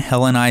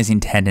pan-Hellenizing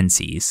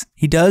tendencies,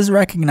 he does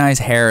recognize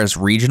Hera's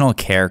regional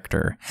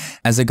character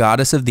as a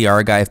goddess of the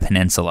Argive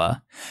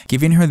Peninsula,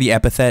 giving her the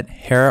epithet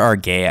Hera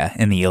Argeia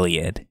in the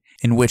Iliad,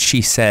 in which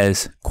she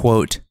says,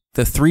 quote,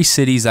 "The 3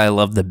 cities I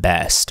love the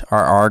best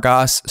are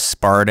Argos,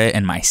 Sparta,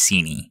 and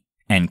Mycenae,"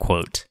 end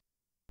quote.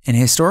 In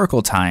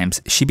historical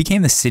times, she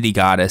became the city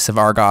goddess of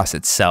Argos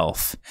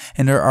itself,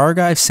 and her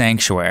Argive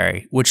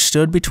sanctuary, which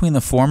stood between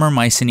the former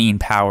Mycenaean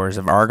powers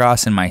of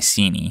Argos and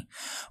Mycenae,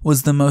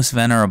 was the most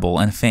venerable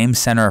and famed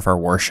center of her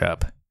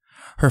worship.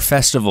 Her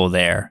festival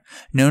there,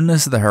 known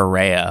as the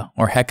Heraea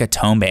or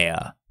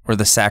Hekatombeia, or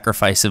the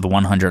sacrifice of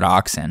 100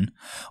 oxen,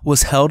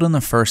 was held in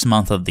the first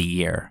month of the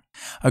year.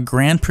 A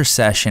grand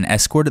procession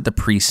escorted the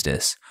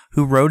priestess,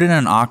 who rode in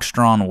an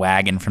ox-drawn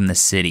wagon from the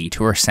city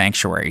to her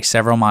sanctuary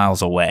several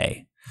miles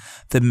away.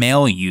 The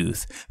male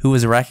youth, who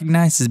was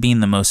recognized as being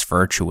the most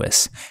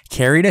virtuous,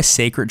 carried a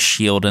sacred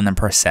shield in the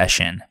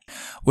procession,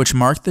 which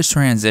marked the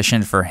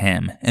transition for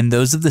him and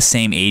those of the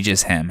same age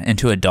as him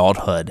into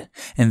adulthood,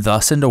 and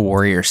thus into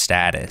warrior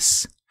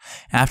status.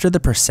 After the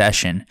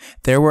procession,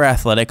 there were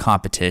athletic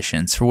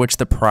competitions for which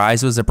the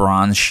prize was a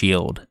bronze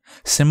shield,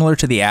 similar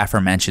to the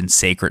aforementioned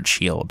sacred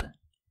shield.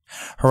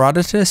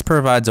 Herodotus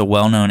provides a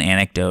well-known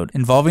anecdote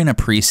involving a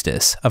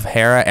priestess of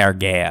Hera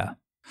Argeia.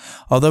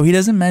 Although he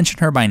doesn't mention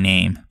her by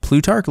name,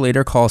 Plutarch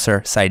later calls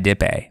her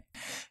Cydippe.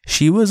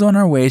 She was on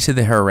her way to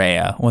the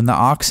Heraea when the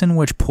oxen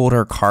which pulled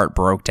her cart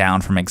broke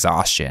down from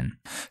exhaustion,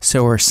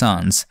 so her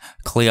sons,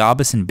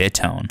 Cleobus and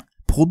Biton,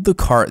 pulled the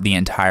cart the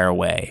entire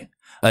way.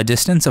 a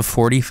distance of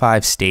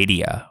 45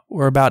 stadia,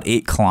 or about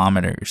 8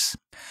 kilometers.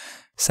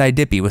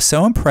 Cydippe was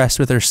so impressed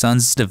with her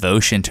son's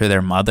devotion to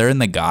their mother and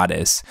the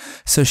goddess,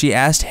 so she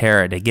asked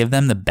Hera to give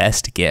them the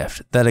best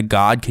gift that a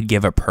god could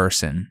give a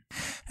person.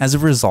 As a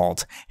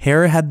result,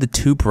 Hera had the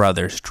 2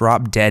 brothers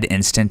drop dead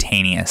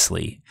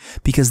instantaneously,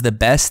 because the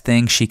best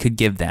thing she could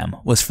give them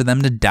was for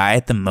them to die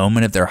at the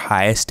moment of their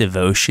highest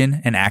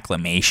devotion and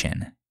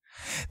acclamation.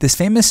 This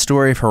famous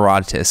story of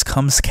Herodotus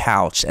comes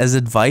couched as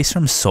advice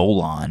from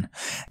Solon,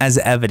 as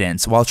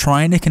evidence while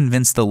trying to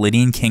convince the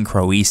Lydian king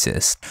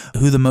Croesus,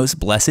 who the most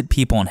blessed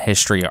people in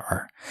history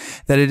are,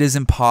 that it is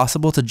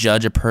impossible to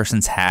judge a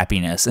person's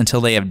happiness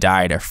until they have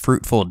died a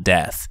fruitful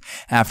death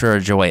after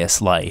a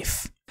joyous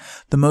life.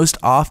 The most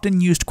often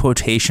used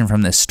quotation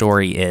from this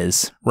story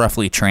is,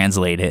 roughly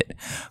translated,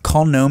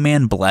 "Call no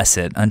man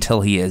blessed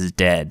until he is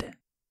dead."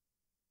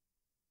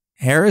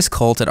 Hera's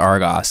cult at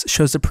Argos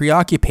shows a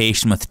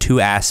preoccupation with 2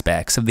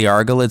 aspects of the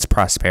Argolids'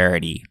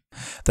 prosperity: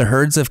 the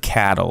herds of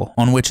cattle,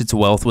 on which its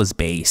wealth was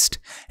based,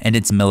 and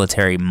its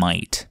military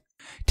might.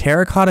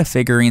 Terracotta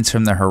figurines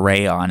from the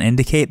Heraion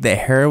indicate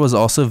that Hera was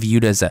also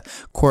viewed as a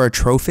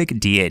chorotrophic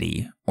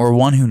deity, or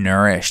one who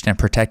nourished and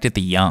protected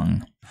the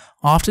young.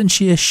 Often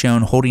she is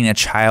shown holding a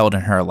child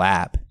in her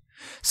lap.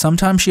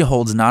 Sometimes she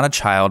holds not a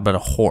child but a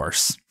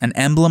horse, an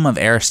emblem of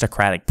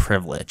aristocratic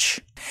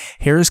privilege.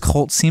 Hera's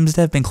cult seems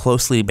to have been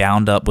closely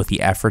bound up with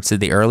the efforts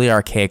of the early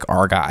archaic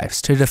Argives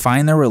to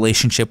define their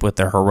relationship with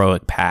their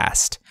heroic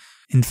past.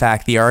 In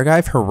fact, the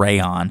Argive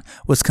Heraion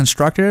was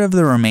constructed of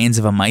the remains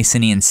of a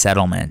Mycenaean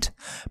settlement,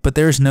 but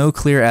there is no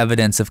clear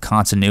evidence of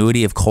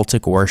continuity of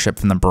cultic worship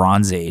from the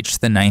Bronze Age to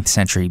the 9th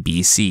century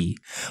BC,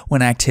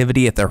 when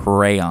activity at the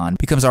Heraion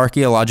becomes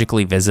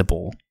archaeologically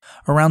visible.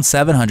 Around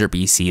 700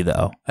 BC,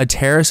 though, a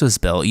terrace was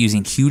built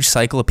using huge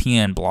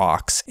Cyclopean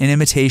blocks in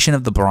imitation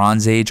of the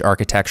Bronze Age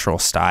architectural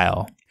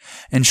style.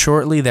 And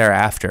shortly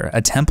thereafter,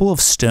 a temple of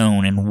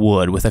stone and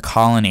wood with a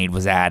colonnade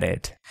was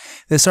added.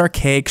 This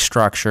archaic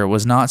structure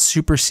was not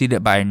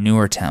superseded by a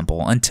newer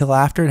temple until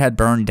after it had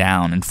burned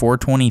down in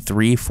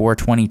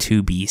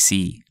 423-422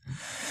 BC.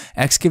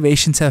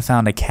 Excavations have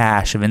found a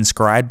cache of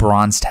inscribed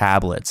bronze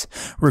tablets,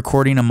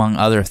 recording, among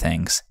other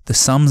things, the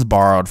sums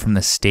borrowed from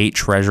the state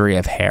treasury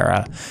of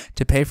Hera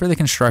to pay for the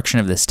construction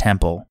of this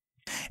temple.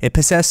 It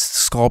possessed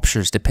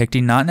sculptures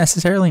depicting not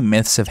necessarily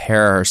myths of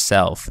Hera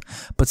herself,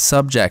 but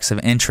subjects of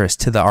interest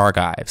to the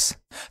Argives,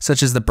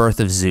 such as the birth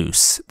of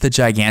Zeus, the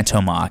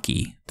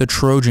Gigantomachy, the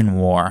Trojan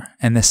War,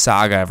 and the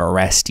saga of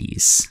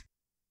Orestes.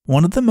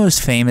 One of the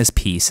most famous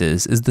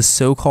pieces is the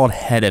so-called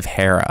head of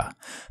Hera,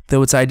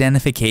 though its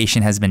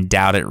identification has been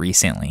doubted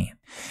recently.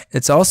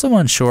 It's also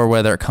unsure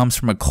whether it comes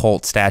from a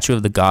cult statue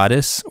of the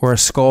goddess or a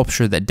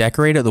sculpture that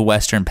decorated the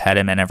western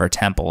pediment of her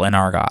temple in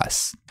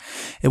Argos.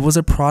 It was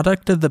a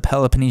product of the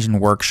Peloponnesian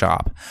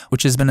workshop,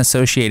 which has been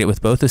associated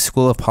with both the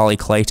school of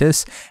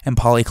Polycletus and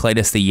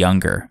Polycletus the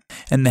Younger,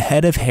 and the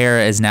head of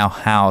Hera is now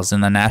housed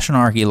in the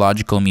National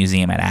Archaeological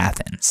Museum at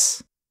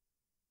Athens.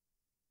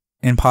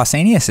 In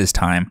Pausanias'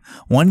 time,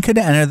 one could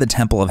enter the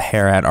temple of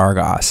Hera at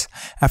Argos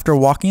after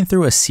walking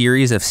through a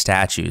series of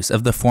statues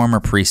of the former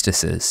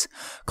priestesses,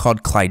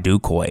 called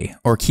kleidukoi,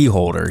 or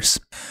keyholders,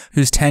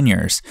 whose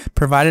tenures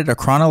provided a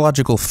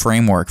chronological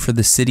framework for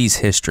the city's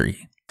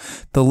history.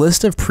 The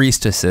list of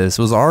priestesses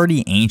was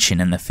already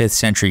ancient in the 5th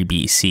century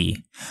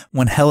BC,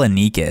 when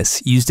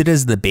Hellenicus used it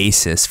as the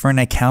basis for an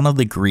account of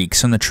the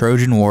Greeks from the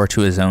Trojan War to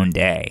his own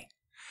day.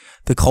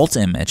 The cult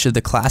image of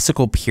the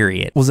classical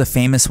period was a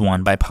famous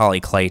one by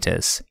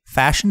Polycletus,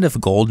 fashioned of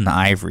gold and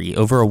ivory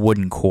over a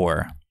wooden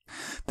core.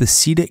 The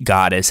seated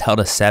goddess held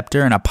a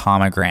scepter and a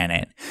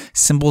pomegranate,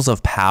 symbols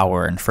of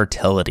power and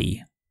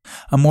fertility.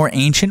 A more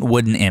ancient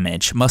wooden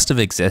image must have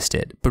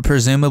existed, but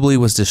presumably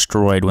was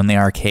destroyed when the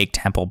archaic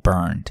temple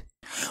burned.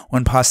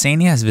 When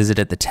Pausanias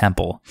visited the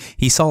temple,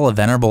 he saw a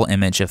venerable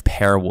image of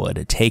pear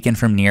wood taken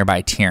from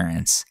nearby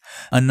Tiryns,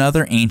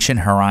 another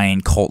ancient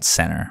Heraion cult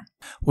center,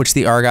 which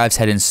the Argives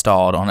had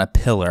installed on a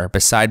pillar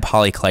beside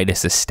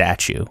Polycletus'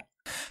 statue.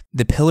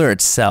 The pillar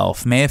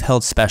itself may have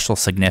held special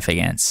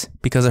significance,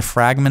 because a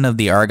fragment of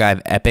the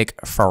Argive epic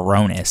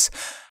Pharaonis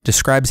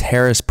describes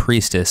Hera's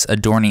priestess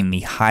adorning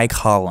the high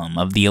column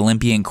of the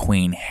Olympian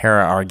queen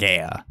Hera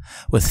Argeia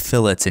with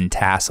fillets and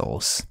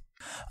tassels.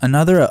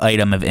 Another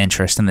item of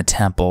interest in the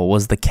temple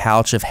was the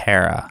couch of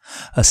Hera,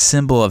 a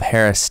symbol of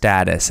Hera's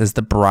status as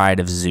the bride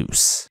of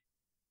Zeus.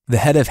 The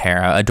head of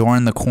Hera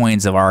adorned the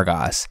coins of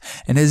Argos,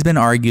 and it has been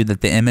argued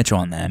that the image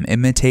on them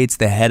imitates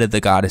the head of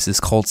the goddess's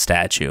cult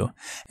statue,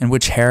 in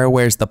which Hera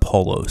wears the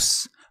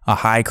polos, a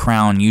high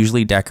crown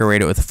usually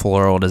decorated with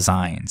floral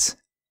designs,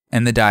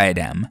 and the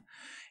diadem,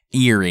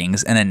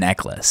 earrings, and a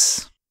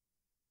necklace.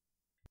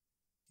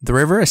 The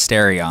river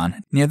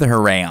Asterion, near the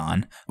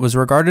Heraion, was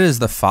regarded as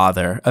the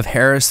father of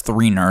Hera's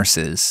 3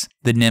 nurses,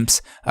 the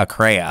nymphs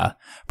Acrea,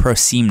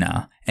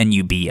 Prosimna, and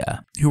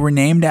Eubea, who were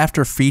named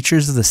after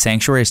features of the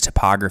sanctuary's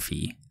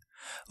topography.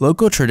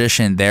 Local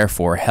tradition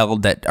therefore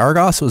held that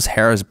Argos was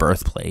Hera's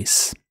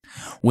birthplace.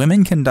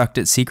 Women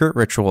conducted secret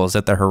rituals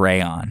at the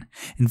Heraion,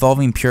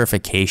 involving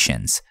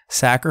purifications,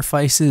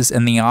 sacrifices,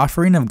 and the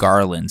offering of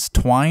garlands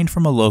twined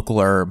from a local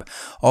herb,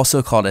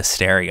 also called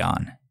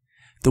asterion.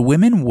 The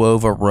women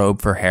wove a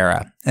robe for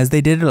Hera, as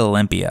they did at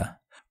Olympia,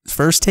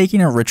 first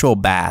taking a ritual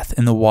bath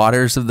in the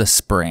waters of the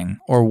spring,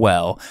 or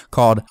well,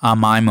 called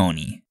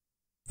amaimoni.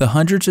 The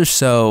hundreds or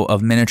so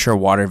of miniature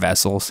water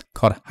vessels,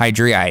 called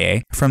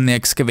hydriae, from the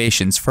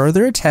excavations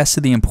further attest to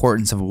the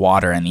importance of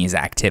water in these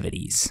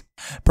activities.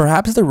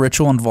 Perhaps the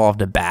ritual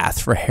involved a bath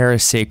for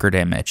Hera's sacred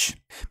image,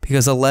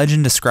 because a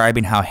legend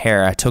describing how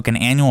Hera took an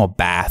annual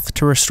bath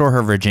to restore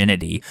her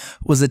virginity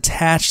was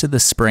attached to the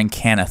spring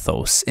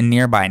Canathos in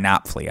nearby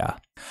Naphtlia.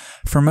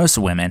 For most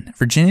women,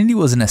 virginity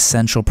was an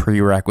essential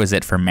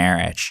prerequisite for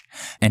marriage,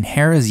 and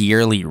Hera's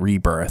yearly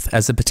rebirth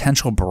as a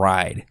potential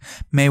bride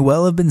may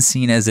well have been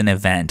seen as an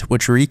event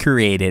which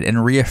recreated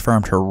and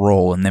reaffirmed her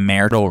role in the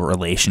marital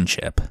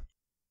relationship.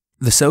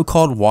 The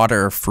so-called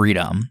Water of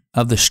Freedom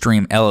of the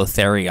stream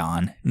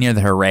Eleutherion near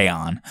the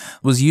Heraion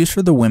was used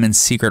for the women's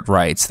secret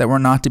rites that were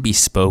not to be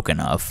spoken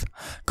of,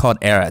 called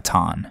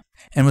eraton,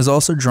 and was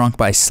also drunk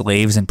by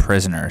slaves and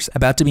prisoners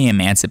about to be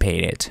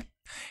emancipated.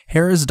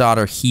 Hera's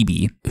daughter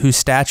Hebe, whose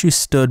statue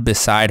stood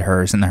beside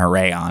hers in the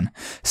Heraion,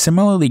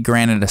 similarly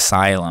granted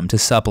asylum to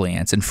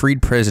suppliants and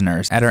freed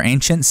prisoners at her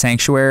ancient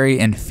sanctuary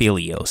in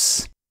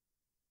Philios.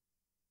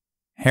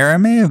 Hera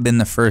may have been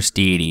the first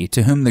deity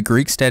to whom the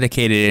Greeks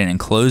dedicated an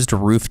enclosed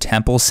roof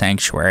temple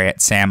sanctuary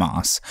at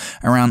Samos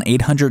around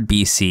 800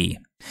 BC.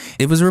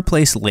 It was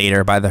replaced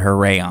later by the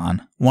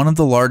Heraion, one of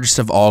the largest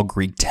of all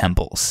Greek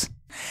temples.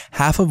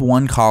 Half of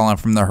one column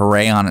from the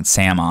Heraion at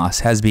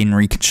Samos has been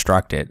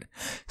reconstructed,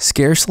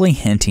 scarcely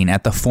hinting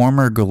at the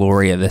former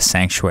glory of this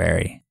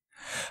sanctuary.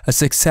 A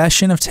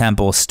succession of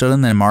temples stood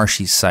on the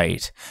marshy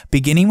site,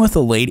 beginning with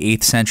the late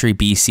 8th century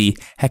BC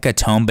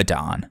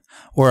Hecatombedon,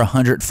 or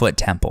 100-foot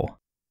temple.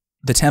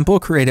 The temple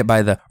created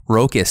by the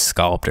Rhocis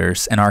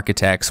sculptors and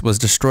architects was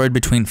destroyed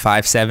between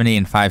 570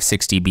 and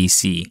 560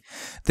 BC.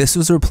 This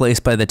was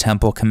replaced by the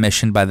temple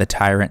commissioned by the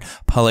tyrant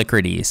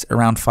Polycrates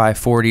around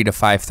 540 to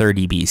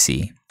 530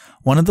 BC.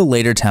 One of the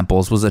later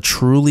temples was a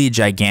truly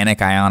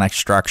gigantic Ionic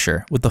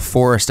structure with a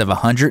forest of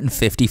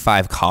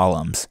 155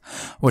 columns,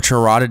 which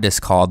Herodotus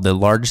called the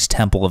largest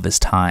temple of his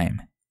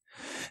time.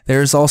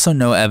 There is also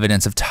no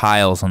evidence of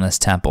tiles on this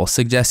temple,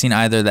 suggesting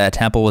either that a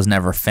temple was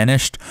never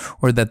finished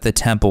or that the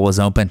temple was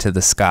open to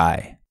the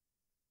sky.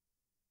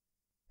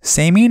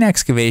 Samian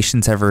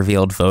excavations have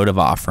revealed votive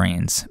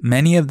offerings,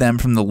 many of them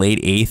from the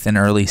late 8th and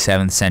early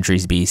 7th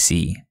centuries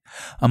BC.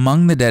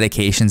 Among the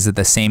dedications at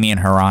the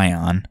Samian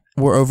Heraion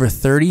were over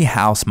 30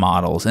 house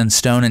models in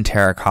stone and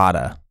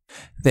terracotta.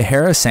 The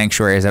Hera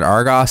sanctuaries at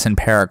Argos and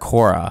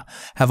Paracora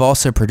have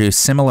also produced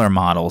similar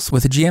models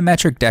with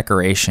geometric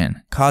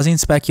decoration, causing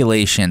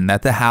speculation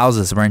that the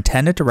houses were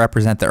intended to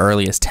represent the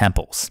earliest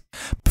temples,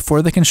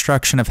 before the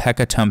construction of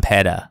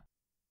Hecatompeda.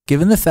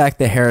 Given the fact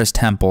that Hera's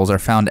temples are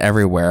found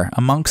everywhere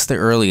amongst the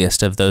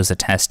earliest of those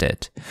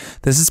attested,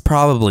 this is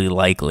probably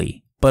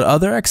likely, but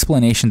other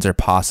explanations are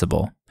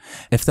possible.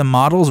 If the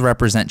models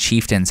represent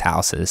chieftains'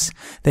 houses,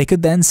 they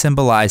could then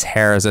symbolize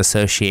Hera's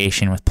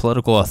association with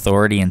political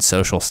authority and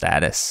social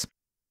status.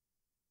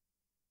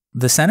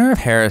 The center of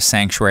Hera's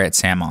sanctuary at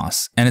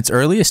Samos, and its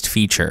earliest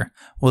feature,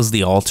 was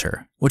the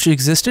altar, which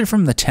existed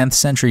from the 10th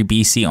century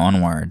BC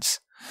onwards.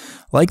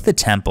 Like the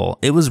temple,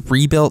 it was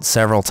rebuilt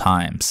several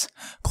times,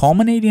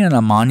 culminating in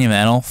a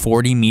monumental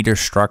 40-meter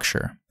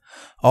structure.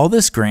 All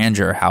this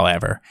grandeur,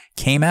 however,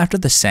 came after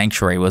the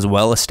sanctuary was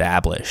well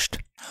established.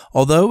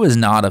 Although it was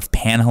not of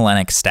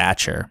Pan-Hellenic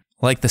stature,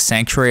 like the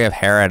sanctuary of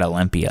Hera at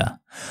Olympia,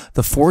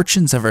 the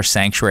fortunes of her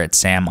sanctuary at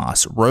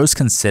Samos rose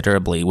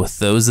considerably with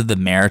those of the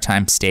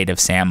maritime state of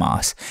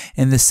Samos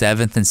in the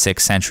 7th and 6th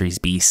centuries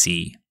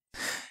BC.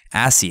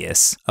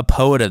 Asius, a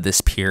poet of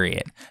this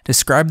period,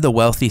 described the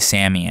wealthy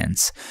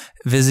Samians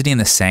visiting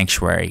the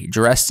sanctuary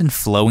dressed in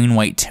flowing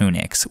white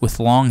tunics with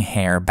long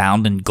hair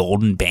bound in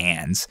golden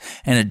bands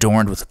and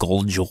adorned with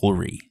gold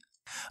jewelry.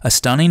 A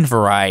stunning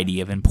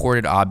variety of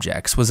imported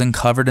objects was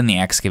uncovered in the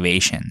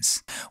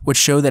excavations, which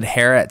show that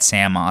Hera at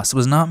Samos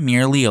was not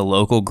merely a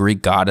local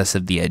Greek goddess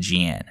of the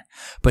Aegean,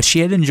 but she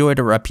had enjoyed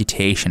a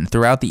reputation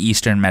throughout the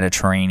eastern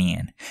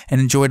Mediterranean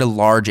and enjoyed a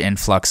large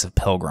influx of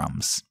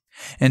pilgrims.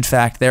 In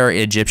fact, there are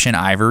Egyptian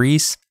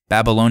ivories,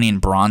 Babylonian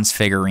bronze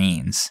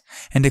figurines,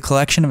 and a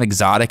collection of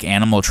exotic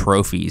animal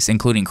trophies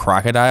including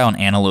crocodile and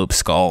antelope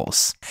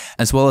skulls,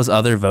 as well as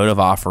other votive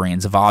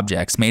offerings of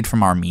objects made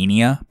from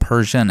Armenia,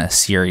 Persia, and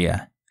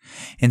Assyria.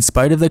 In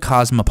spite of the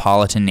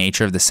cosmopolitan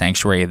nature of the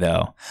sanctuary,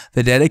 though,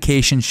 the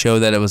dedications show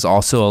that it was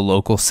also a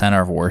local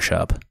center of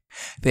worship.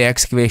 The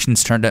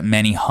excavations turned up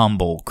many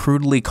humble,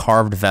 crudely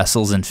carved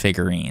vessels and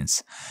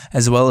figurines,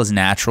 as well as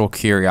natural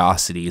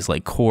curiosities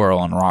like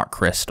coral and rock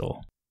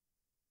crystal.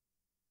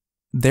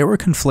 There were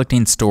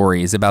conflicting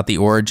stories about the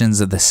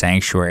origins of the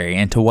sanctuary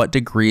and to what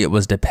degree it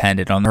was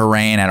dependent on the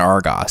Heraion at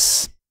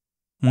Argos.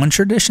 One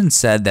tradition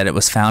said that it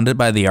was founded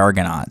by the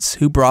Argonauts,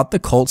 who brought the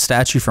cult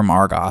statue from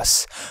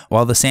Argos,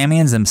 while the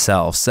Samians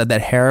themselves said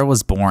that Hera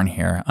was born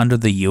here under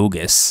the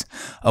Yogis,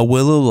 a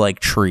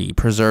willow-like tree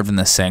preserved in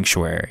the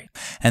sanctuary,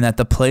 and that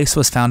the place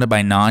was founded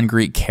by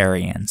non-Greek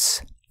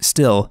Carians.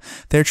 Still,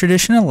 their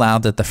tradition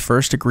allowed that the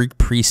first Greek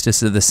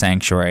priestess of the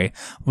sanctuary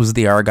was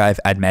the Argive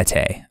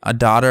Admete, a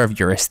daughter of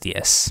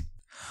Eurystheus.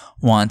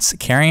 Once,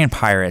 Carian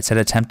pirates had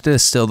attempted to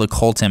steal the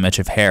cult image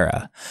of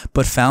Hera,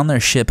 but found their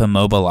ship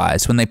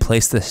immobilized when they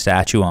placed the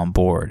statue on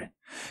board.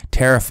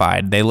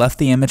 Terrified, they left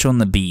the image on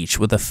the beach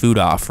with a food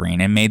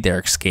offering and made their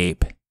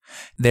escape.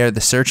 There, the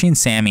searching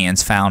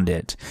Samians found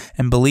it,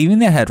 and believing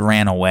that it had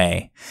ran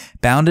away,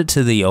 bound it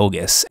to the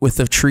Yogis with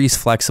the tree's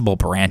flexible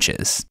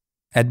branches.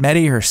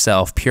 Admete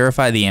herself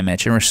purified the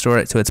image and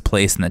restored it to its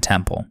place in the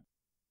temple.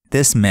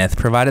 This myth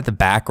provided the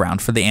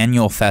background for the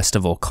annual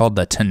festival called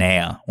the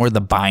Tonea, or the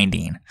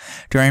Binding,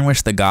 during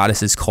which the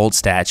goddess's cult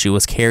statue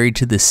was carried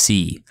to the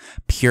sea,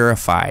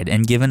 purified,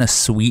 and given a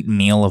sweet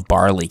meal of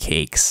barley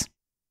cakes.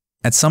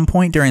 At some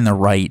point during the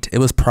rite, it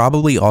was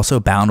probably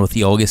also bound with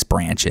Yogis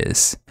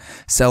branches.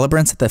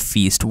 Celebrants at the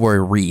feast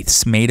wore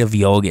wreaths made of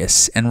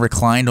Yogis and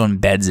reclined on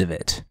beds of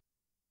it.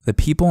 The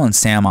people in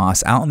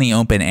Samos out in the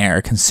open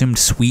air consumed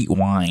sweet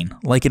wine,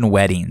 like in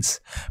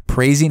weddings,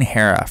 praising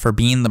Hera for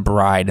being the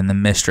bride and the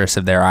mistress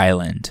of their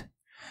island.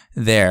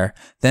 There,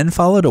 then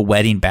followed a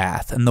wedding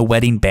bath and the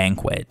wedding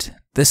banquet.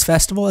 This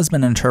festival has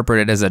been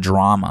interpreted as a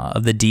drama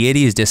of the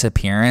deity's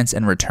disappearance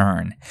and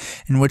return,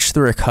 in which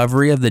the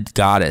recovery of the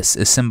goddess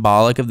is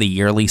symbolic of the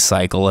yearly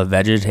cycle of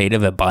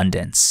vegetative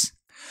abundance.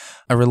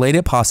 A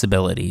related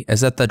possibility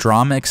is that the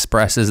drama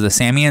expresses the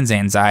Samians'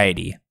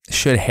 anxiety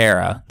should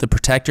Hera, the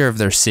protector of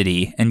their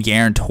city and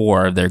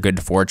guarantor of their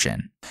good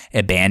fortune,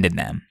 abandon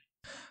them.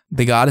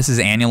 The goddess is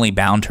annually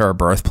bound to her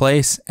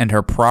birthplace, and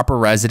her proper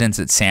residence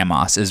at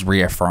Samos is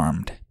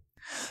reaffirmed.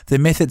 The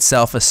myth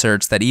itself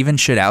asserts that even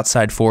should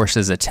outside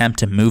forces attempt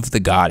to move the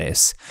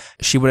goddess,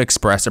 she would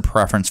express a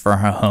preference for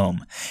her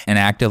home and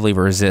actively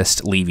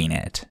resist leaving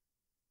it.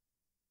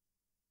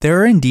 There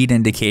are indeed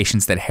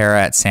indications that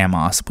Hera at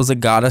Samos was a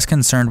goddess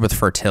concerned with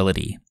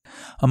fertility.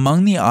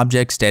 Among the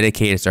objects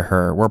dedicated to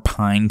her were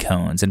pine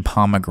cones and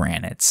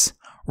pomegranates,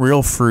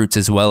 real fruits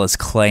as well as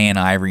clay and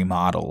ivory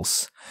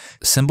models,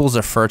 symbols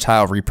of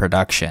fertile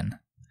reproduction.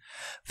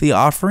 The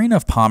offering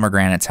of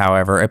pomegranates,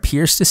 however,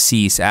 appears to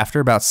cease after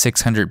about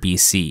 600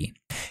 BC.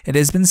 It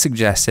has been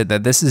suggested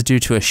that this is due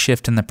to a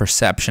shift in the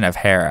perception of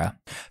Hera,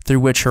 through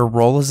which her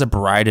role as a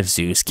bride of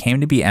Zeus came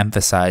to be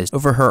emphasized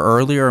over her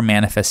earlier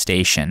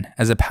manifestation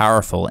as a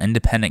powerful,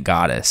 independent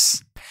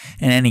goddess.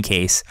 In any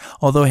case,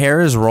 although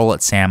Hera's role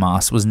at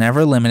Samos was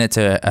never limited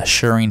to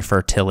assuring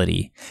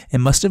fertility, it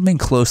must have been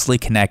closely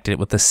connected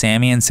with the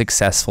Samian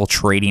successful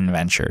trading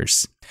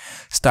ventures.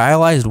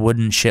 Stylized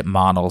wooden ship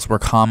models were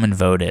common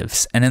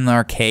votives, and in the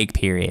Archaic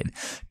period,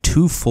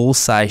 2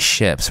 full-size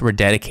ships were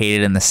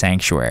dedicated in the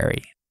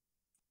sanctuary.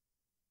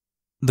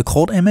 The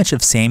cult image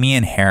of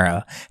Samian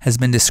Hera has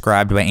been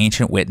described by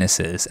ancient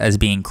witnesses as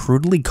being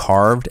crudely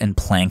carved and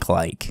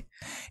plank-like.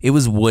 It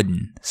was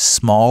wooden,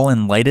 small,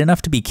 and light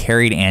enough to be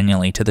carried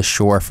annually to the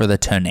shore for the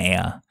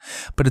Tonea,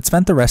 but it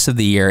spent the rest of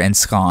the year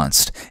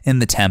ensconced in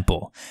the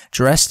temple,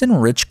 dressed in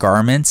rich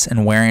garments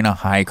and wearing a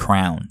high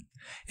crown.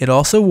 It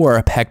also wore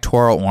a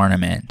pectoral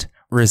ornament,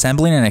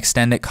 resembling an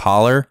extended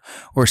collar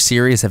or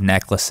series of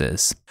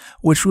necklaces,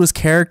 which was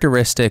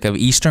characteristic of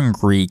Eastern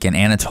Greek and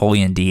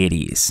Anatolian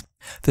deities.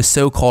 The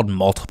so-called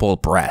multiple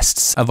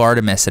breasts of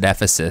Artemis at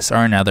Ephesus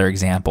are another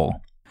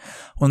example.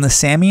 When the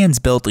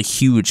Samians built a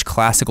huge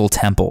classical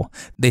temple,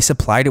 they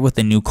supplied it with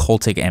a new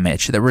cultic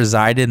image that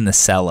resided in the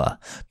cella,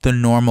 the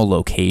normal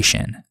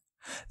location.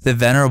 The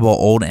venerable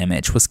old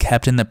image was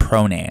kept in the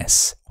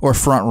pronaos, or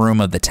front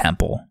room of the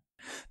temple.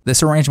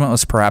 This arrangement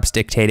was perhaps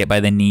dictated by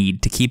the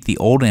need to keep the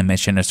old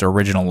image in its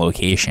original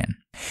location.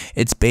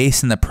 Its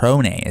base in the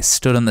pronaos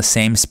stood on the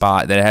same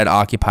spot that it had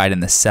occupied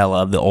in the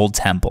cella of the old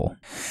temple.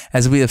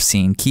 As we have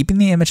seen, keeping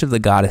the image of the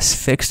goddess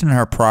fixed in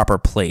her proper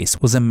place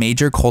was a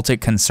major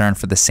cultic concern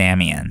for the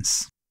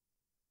Samians.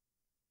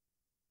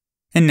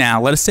 And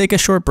now, let us take a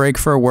short break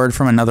for a word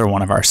from another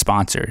one of our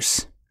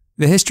sponsors.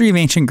 The History of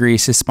Ancient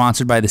Greece is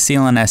sponsored by the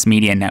CLNS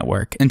Media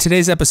Network, and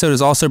today's episode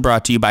is also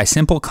brought to you by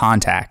Simple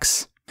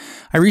Contacts.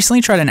 I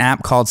recently tried an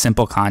app called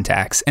Simple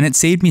Contacts, and it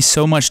saved me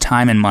so much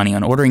time and money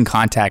on ordering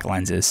contact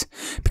lenses,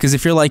 because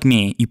if you're like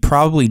me, you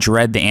probably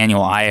dread the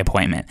annual eye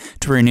appointment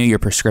to renew your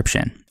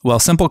prescription. Well,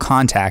 Simple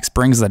Contacts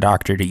brings the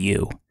doctor to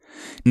you.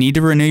 Need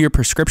to renew your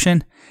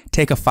prescription?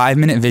 Take a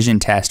 5-minute vision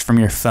test from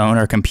your phone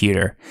or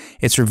computer.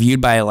 It's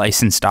reviewed by a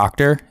licensed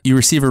doctor, you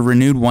receive a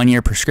renewed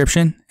 1-year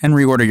prescription, and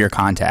reorder your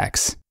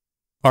contacts.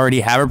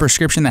 Already have a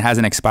prescription that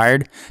hasn't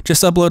expired?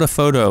 Just upload a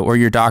photo or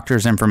your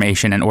doctor's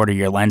information and order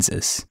your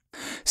lenses.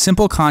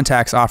 Simple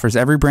Contacts offers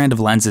every brand of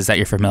lenses that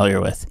you're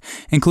familiar with,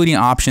 including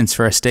options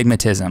for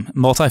astigmatism,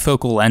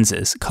 multifocal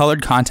lenses,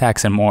 colored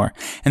contacts, and more,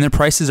 and their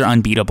prices are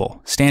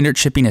unbeatable. Standard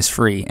shipping is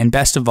free, and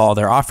best of all,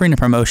 they're offering a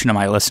promotion to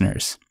my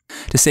listeners.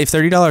 To save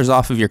 $30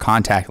 off of your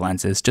contact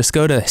lenses, just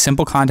go to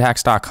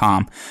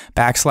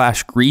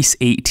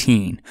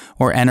simplecontacts.com/grease18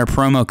 or enter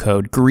promo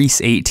code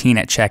grease18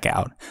 at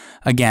checkout.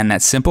 Again,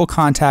 that's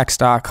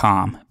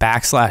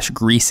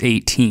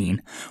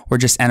simplecontacts.com/grease18 or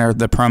just enter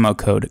the promo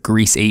code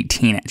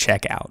grease18 at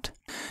checkout.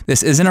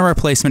 This isn't a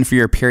replacement for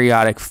your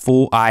periodic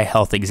full eye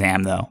health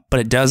exam though,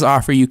 but it does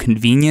offer you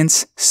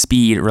convenience,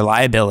 speed,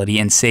 reliability,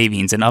 and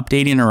savings in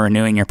updating or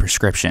renewing your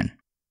prescription.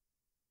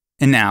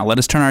 And now, let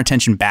us turn our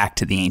attention back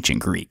to the ancient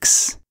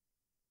Greeks.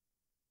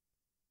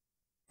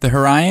 The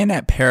Heraion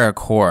at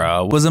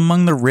Paracora was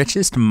among the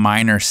richest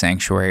minor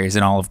sanctuaries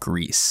in all of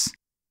Greece.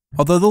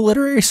 Although the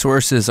literary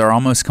sources are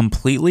almost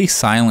completely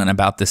silent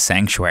about this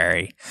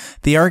sanctuary,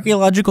 the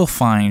archaeological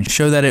finds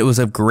show that it was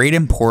of great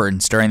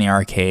importance during the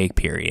Archaic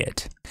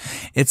period.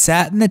 It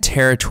sat in the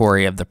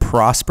territory of the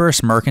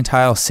prosperous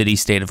mercantile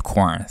city-state of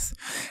Corinth,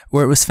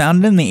 where it was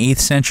founded in the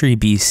 8th century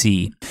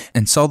BC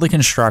and saw the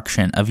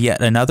construction of yet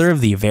another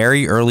of the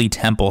very early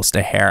temples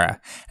to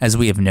Hera, as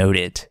we have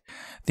noted.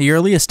 The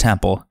earliest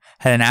temple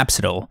had an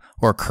apsidal,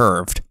 or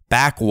curved,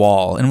 back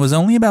wall and was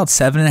only about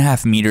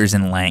 7.5 meters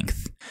in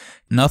length.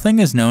 Nothing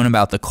is known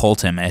about the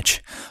cult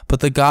image, but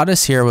the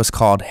goddess here was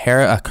called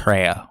Hera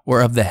Acrea, or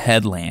of the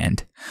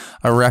headland,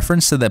 a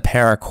reference to the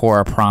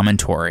Paracora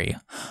promontory,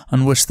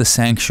 on which the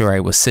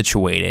sanctuary was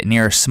situated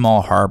near a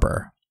small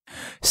harbor.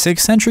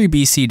 6th century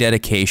BC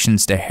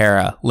dedications to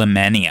Hera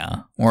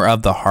Limenia, or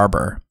of the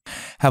harbor,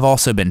 have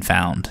also been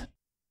found.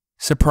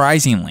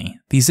 Surprisingly,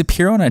 these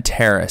appear on a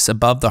terrace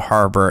above the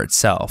harbor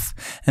itself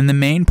and the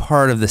main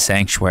part of the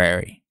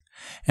sanctuary.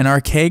 An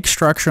archaic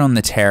structure on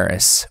the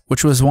terrace,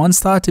 which was once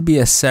thought to be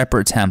a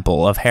separate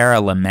temple of Hera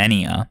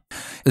Limenia,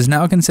 is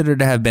now considered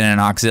to have been an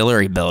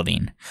auxiliary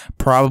building,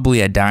 probably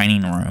a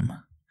dining room.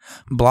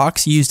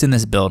 Blocks used in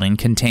this building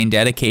contain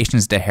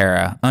dedications to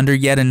Hera under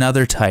yet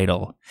another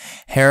title,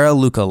 Hera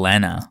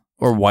Leucolena,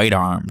 or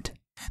White-Armed.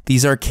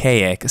 These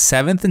archaic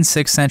 7th and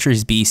 6th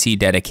centuries BC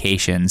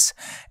dedications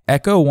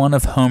echo one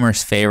of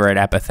Homer's favorite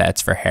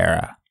epithets for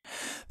Hera.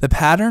 The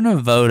pattern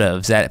of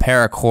votives at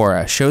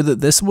Paracora show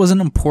that this was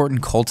an important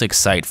cultic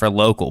site for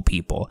local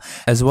people,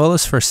 as well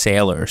as for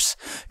sailors,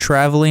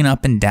 traveling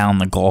up and down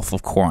the Gulf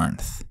of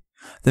Corinth.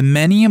 The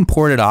many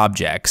imported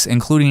objects,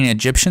 including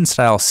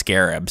Egyptian-style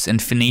scarabs and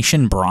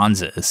Phoenician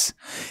bronzes,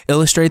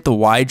 illustrate the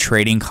wide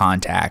trading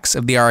contacts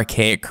of the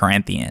archaic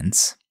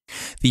Corinthians.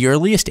 The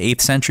earliest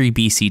 8th century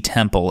BC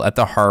temple at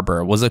the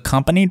harbor was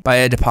accompanied by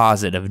a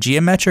deposit of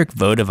geometric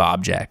votive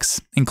objects,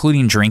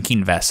 including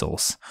drinking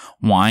vessels,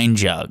 wine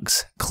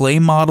jugs, clay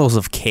models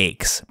of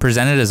cakes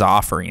presented as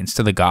offerings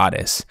to the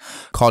goddess,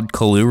 called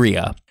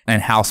colluria,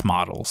 and house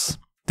models.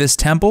 This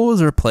temple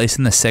was replaced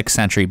in the 6th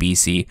century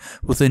BC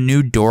with a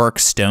new Doric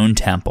stone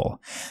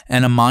temple,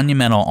 and a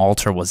monumental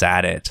altar was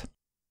added.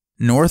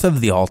 North of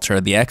the altar,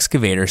 the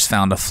excavators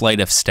found a flight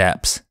of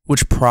steps,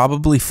 which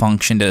probably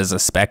functioned as a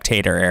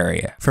spectator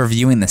area for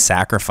viewing the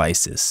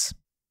sacrifices.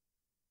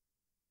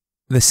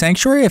 The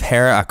sanctuary of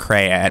Hera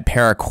Acrea at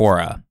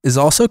Paracora is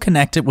also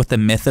connected with the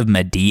myth of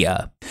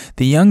Medea,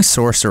 the young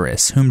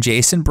sorceress whom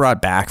Jason brought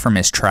back from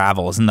his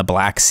travels in the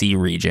Black Sea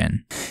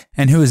region,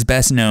 and who is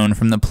best known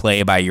from the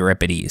play by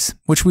Euripides,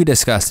 which we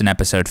discussed in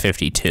episode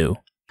 52.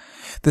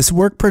 This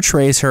work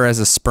portrays her as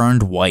a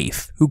spurned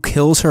wife who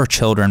kills her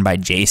children by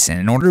Jason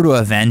in order to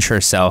avenge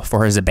herself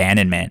for his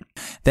abandonment,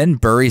 then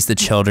buries the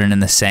children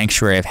in the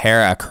sanctuary of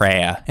Hera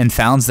Acrea and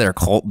founds their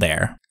cult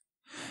there.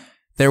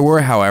 There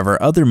were,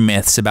 however, other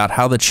myths about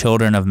how the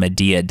children of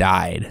Medea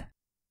died.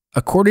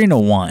 According to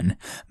one,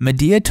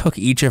 Medea took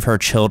each of her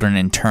children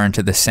in turn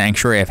to the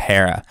sanctuary of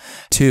Hera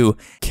to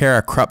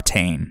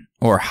karakryptane,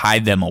 or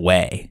hide them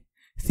away,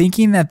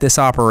 thinking that this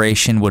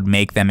operation would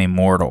make them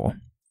immortal.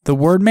 The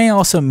word may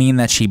also mean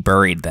that she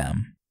buried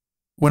them.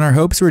 When her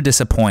hopes were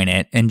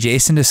disappointed and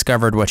Jason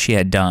discovered what she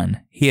had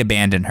done, he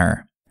abandoned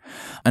her.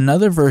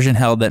 Another version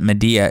held that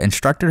Medea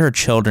instructed her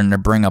children to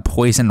bring a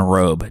poisoned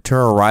robe to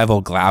her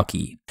rival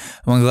Glauce.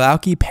 When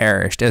Glauce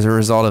perished as a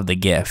result of the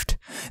gift,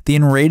 the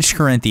enraged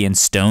Corinthians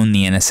stoned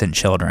the innocent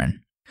children.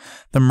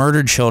 The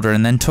murdered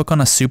children then took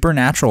on a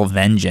supernatural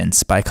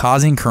vengeance by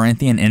causing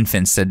Corinthian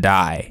infants to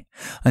die,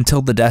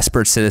 until the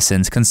desperate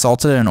citizens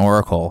consulted an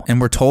oracle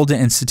and were told to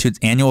institute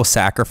annual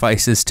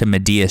sacrifices to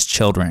Medea's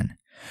children.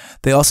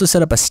 They also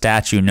set up a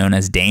statue known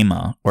as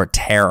Dama, or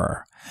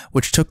Terror,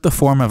 which took the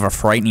form of a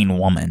frightening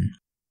woman.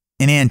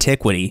 In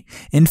antiquity,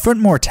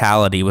 infant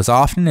mortality was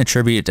often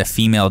attributed to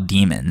female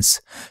demons,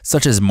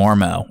 such as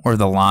Mormo or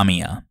the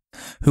Lamia,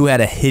 who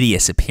had a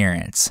hideous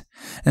appearance,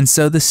 and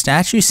so the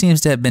statue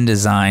seems to have been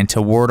designed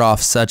to ward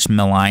off such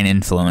malign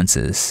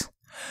influences.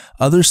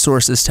 Other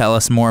sources tell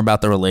us more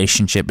about the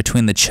relationship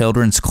between the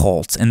children's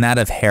cult and that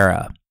of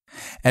Hera.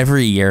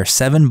 Every year,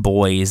 7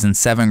 boys and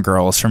 7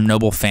 girls from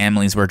noble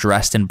families were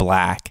dressed in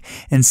black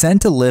and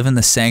sent to live in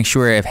the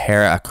sanctuary of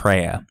Hera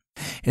Acrea.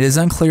 It is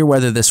unclear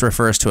whether this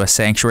refers to a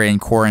sanctuary in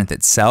Corinth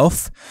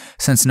itself,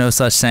 since no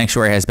such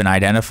sanctuary has been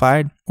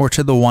identified, or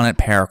to the one at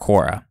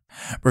Paracora.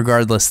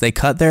 Regardless, they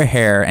cut their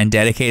hair and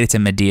dedicated to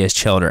Medea's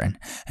children,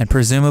 and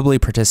presumably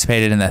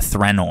participated in the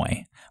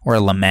threnoi, or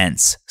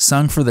laments,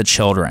 sung for the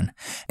children,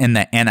 and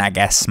the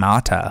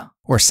anagasmata,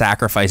 or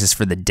sacrifices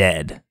for the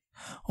dead.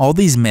 All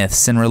these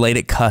myths and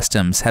related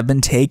customs have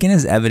been taken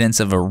as evidence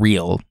of a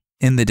real,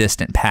 in the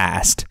distant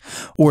past,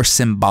 or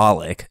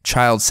symbolic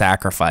child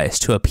sacrifice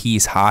to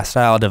appease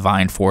hostile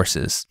divine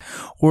forces,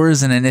 or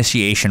as an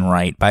initiation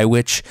rite by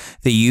which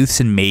the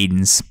youths and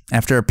maidens,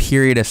 after a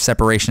period of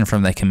separation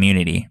from the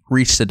community,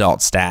 reached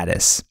adult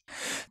status.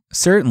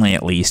 Certainly,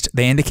 at least,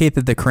 they indicate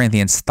that the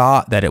Corinthians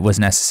thought that it was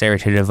necessary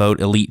to devote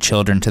elite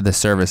children to the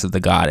service of the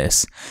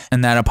goddess,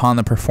 and that upon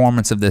the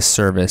performance of this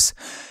service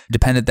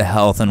depended the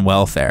health and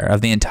welfare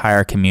of the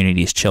entire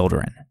community's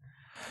children.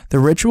 The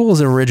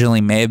rituals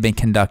originally may have been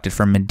conducted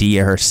for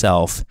Medea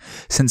herself,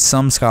 since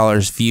some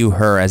scholars view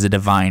her as a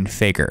divine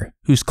figure,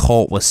 whose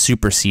cult was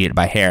superseded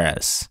by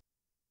Hera's.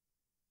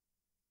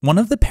 One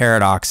of the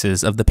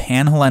paradoxes of the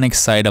Pan-Hellenic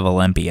site of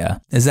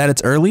Olympia is that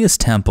its earliest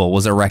temple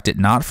was erected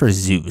not for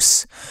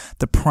Zeus,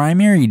 the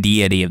primary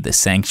deity of the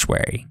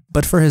sanctuary,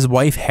 but for his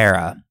wife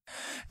Hera.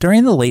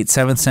 During the late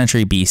 7th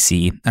century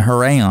BC, a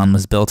Heraion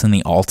was built in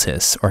the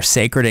altis, or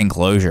sacred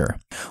enclosure,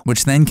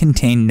 which then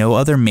contained no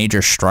other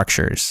major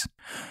structures.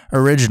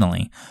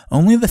 Originally,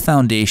 only the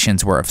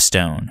foundations were of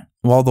stone,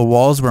 while the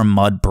walls were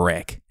mud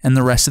brick, and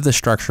the rest of the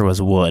structure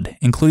was wood,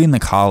 including the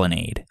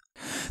colonnade.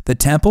 The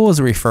temple was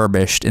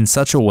refurbished in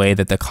such a way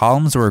that the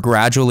columns were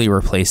gradually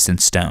replaced in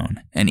stone,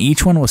 and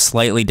each one was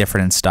slightly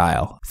different in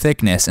style,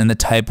 thickness, and the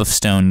type of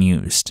stone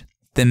used.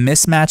 The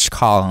mismatched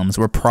columns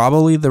were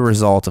probably the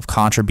result of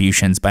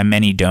contributions by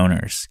many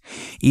donors,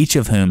 each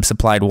of whom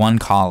supplied one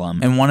column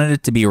and wanted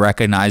it to be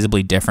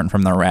recognizably different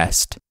from the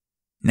rest.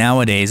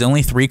 Nowadays,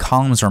 only 3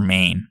 columns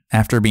remain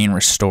after being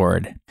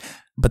restored,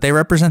 but they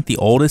represent the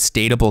oldest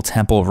datable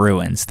temple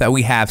ruins that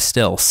we have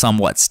still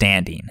somewhat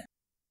standing.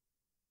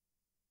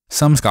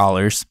 Some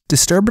scholars,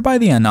 disturbed by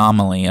the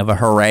anomaly of a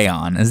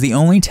Heraion as the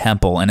only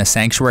temple in a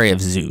sanctuary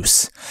of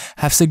Zeus,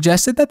 have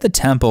suggested that the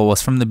temple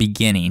was from the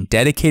beginning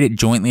dedicated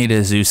jointly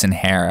to Zeus and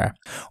Hera,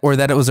 or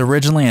that it was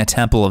originally a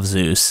temple of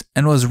Zeus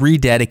and was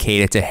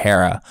rededicated to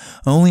Hera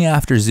only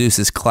after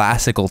Zeus's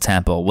classical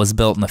temple was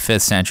built in the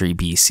 5th century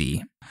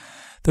BC.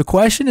 The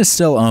question is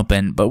still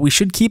open, but we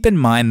should keep in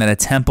mind that a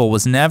temple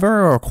was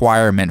never a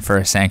requirement for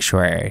a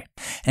sanctuary,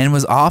 and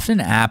was often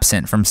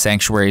absent from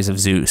sanctuaries of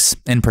Zeus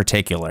in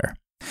particular.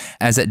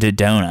 As at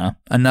Dodona,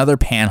 another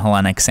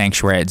Pan-Hellenic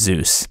sanctuary at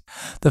Zeus.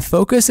 The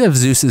focus of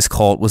Zeus's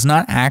cult was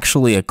not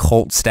actually a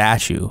cult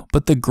statue,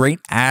 but the great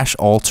ash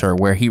altar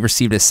where he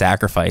received his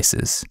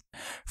sacrifices.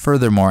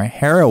 Furthermore,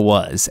 Hera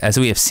was, as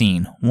we have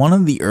seen, one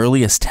of the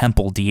earliest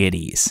temple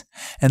deities,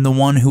 and the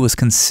one who was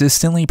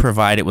consistently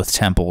provided with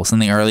temples in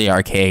the early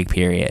Archaic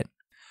period.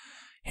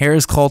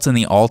 Hera's cult in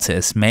the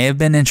Altis may have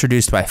been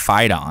introduced by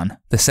Phaidon,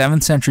 the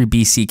 7th century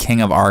BC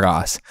king of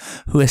Argos,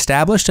 who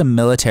established a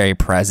military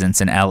presence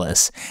in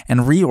Elis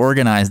and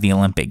reorganized the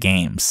Olympic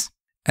Games,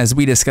 as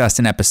we discussed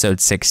in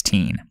episode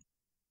 16.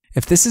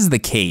 If this is the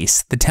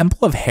case, the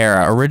Temple of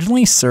Hera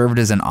originally served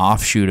as an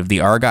offshoot of the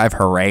Argive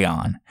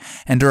Heraion,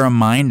 and a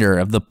reminder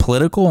of the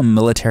political and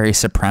military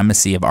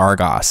supremacy of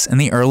Argos in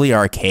the early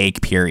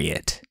Archaic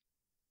period.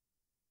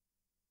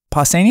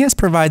 Pausanias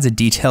provides a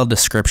detailed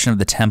description of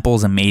the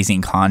temple's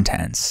amazing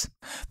contents.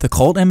 The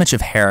cult image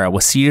of Hera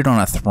was seated on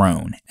a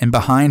throne, and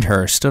behind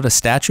her stood a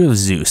statue of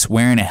Zeus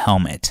wearing a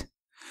helmet.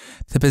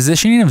 The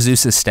positioning of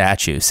Zeus's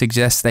statue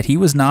suggests that he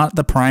was not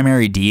the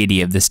primary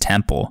deity of this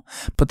temple,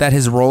 but that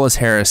his role as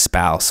Hera's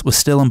spouse was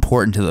still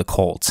important to the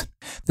cult.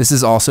 This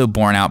is also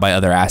borne out by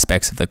other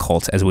aspects of the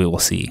cult, as we will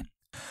see.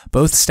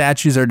 Both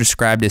statues are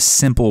described as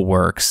simple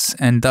works,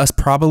 and thus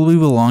probably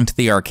belong to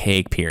the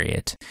Archaic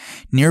period.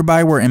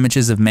 Nearby were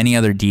images of many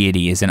other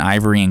deities in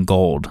ivory and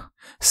gold,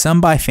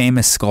 some by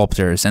famous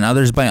sculptors and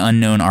others by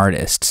unknown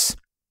artists.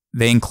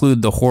 They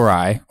include the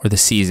Horai, or the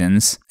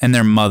seasons, and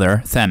their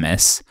mother,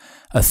 Themis,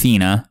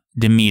 Athena,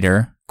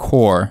 Demeter,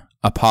 Kor,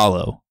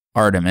 Apollo,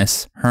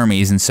 Artemis,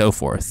 Hermes, and so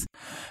forth.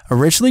 A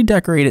richly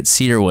decorated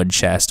cedarwood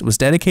chest was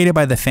dedicated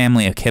by the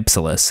family of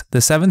Cypselus, the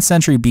 7th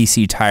century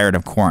BC tyrant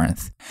of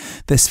Corinth.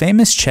 This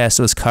famous chest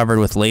was covered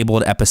with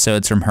labeled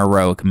episodes from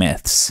heroic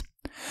myths.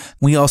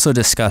 We also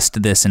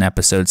discussed this in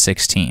episode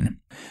 16.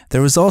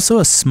 There was also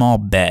a small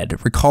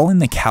bed, recalling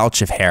the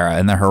couch of Hera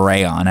in the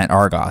Heraion at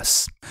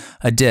Argos,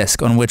 a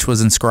disc on which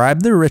was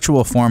inscribed the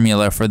ritual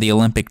formula for the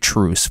Olympic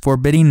truce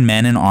forbidding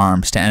men in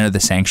arms to enter the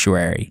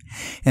sanctuary,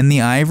 and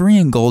the ivory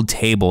and gold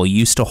table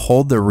used to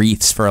hold the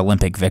wreaths for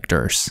Olympic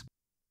victors.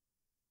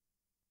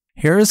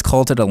 Hera's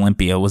cult at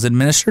Olympia was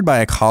administered by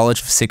a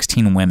college of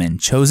 16 women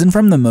chosen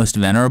from the most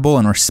venerable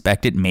and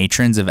respected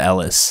matrons of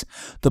Elis,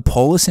 the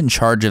polis in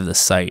charge of the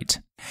site.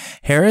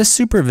 Hera's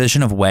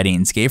supervision of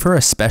weddings gave her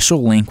a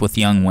special link with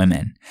young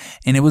women,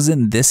 and it was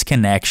in this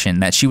connection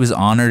that she was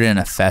honored in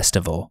a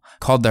festival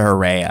called the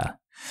Heraea.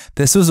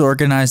 This was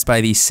organized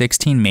by these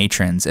 16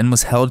 matrons and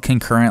was held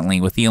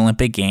concurrently with the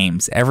Olympic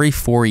Games every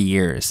 4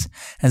 years,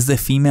 as the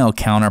female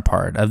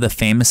counterpart of the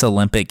famous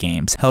Olympic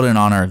Games held in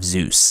honor of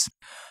Zeus.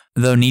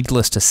 Though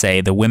needless to say,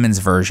 the women's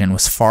version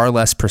was far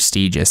less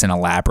prestigious and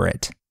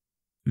elaborate.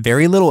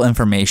 Very little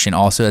information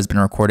also has been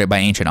recorded by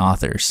ancient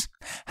authors,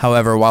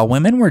 However, while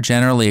women were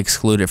generally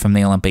excluded from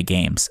the Olympic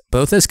Games,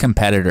 both as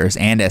competitors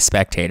and as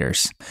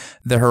spectators,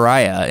 the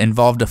Hera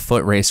involved a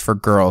foot race for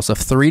girls of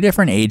 3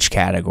 different age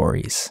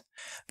categories.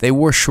 They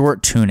wore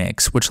short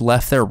tunics, which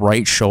left their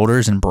right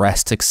shoulders and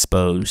breasts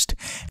exposed,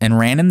 and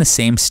ran in the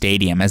same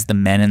stadium as the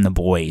men and the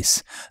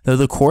boys, though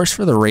the course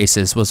for the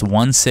races was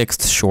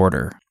 1/6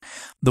 shorter.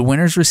 The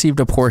winners received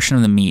a portion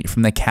of the meat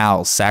from the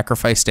cows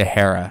sacrificed to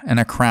Hera and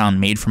a crown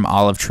made from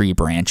olive tree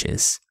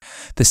branches.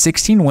 The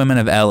 16 women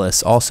of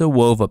Elis also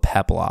wove a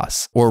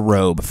peplos, or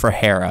robe, for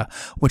Hera,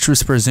 which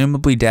was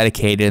presumably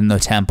dedicated in the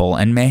temple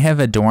and may have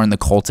adorned the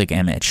cultic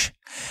image.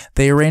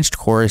 They arranged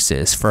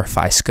choruses for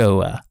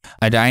Physcoa,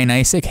 a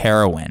Dionysic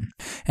heroine,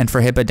 and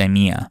for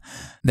Hippodamia,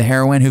 the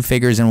heroine who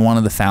figures in one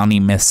of the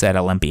founding myths at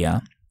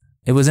Olympia.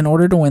 It was in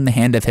order to win the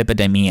hand of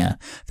Hippodamia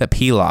that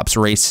Pelops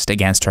raced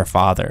against her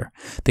father,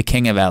 the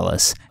king of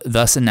Elis,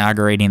 thus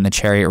inaugurating the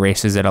chariot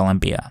races at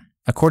Olympia.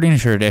 According to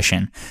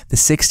tradition, the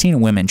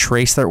 16 women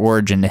trace their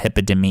origin to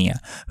Hippodamia,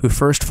 who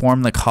first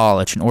formed the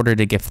college in order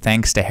to give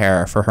thanks to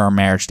Hera for her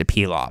marriage to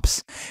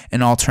Pelops.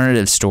 An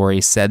alternative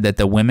story said that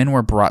the women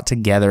were brought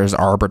together as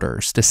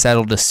arbiters to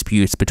settle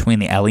disputes between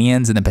the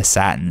Eleans and the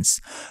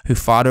Pisatans, who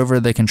fought over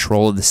the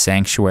control of the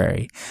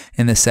sanctuary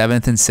in the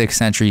 7th and 6th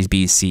centuries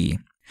BC.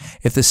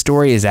 If the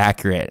story is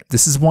accurate,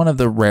 this is one of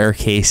the rare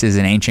cases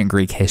in ancient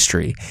Greek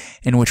history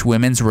in which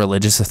women's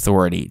religious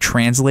authority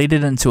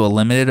translated into a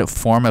limited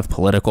form of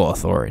political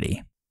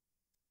authority.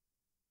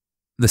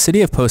 The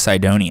city of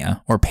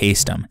Poseidonia, or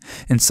Paestum,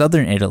 in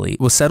southern Italy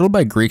was settled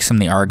by Greeks from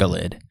the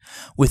Argolid.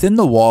 Within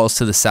the walls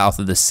to the south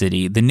of the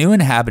city, the new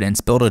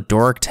inhabitants built a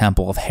Doric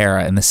temple of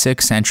Hera in the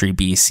 6th century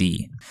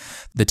BC.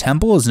 The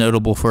temple is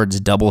notable for its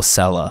double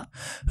cella,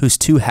 whose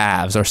 2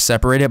 halves are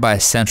separated by a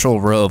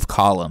central row of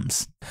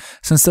columns.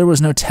 Since there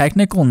was no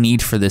technical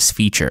need for this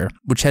feature,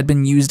 which had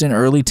been used in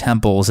early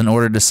temples in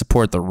order to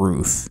support the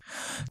roof,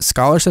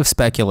 scholars have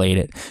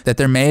speculated that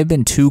there may have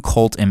been 2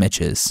 cult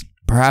images.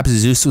 Perhaps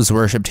Zeus was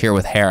worshipped here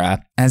with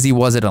Hera, as he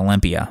was at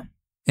Olympia.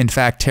 In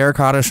fact,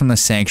 terracottas from the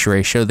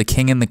sanctuary show the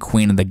king and the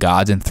queen of the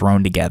gods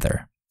enthroned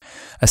together.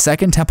 A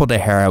second temple to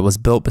Hera was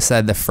built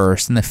beside the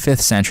first in the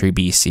 5th century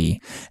BC,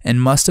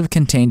 and must have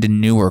contained a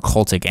newer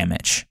cultic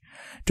image.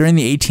 During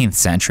the 18th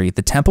century,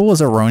 the temple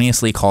was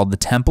erroneously called the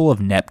Temple of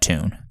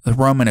Neptune, the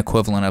Roman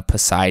equivalent of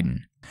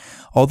Poseidon.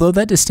 Although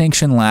that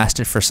distinction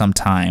lasted for some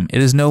time,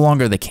 it is no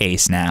longer the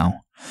case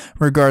now.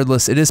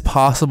 Regardless, it is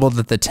possible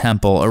that the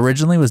temple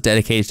originally was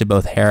dedicated to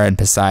both Hera and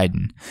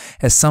Poseidon,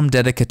 as some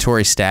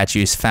dedicatory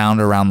statues found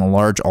around the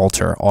large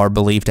altar are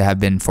believed to have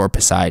been for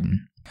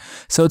Poseidon.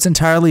 So it's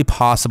entirely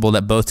possible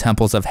that both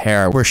temples of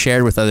Hera were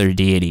shared with other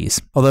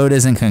deities, although it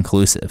isn't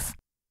conclusive.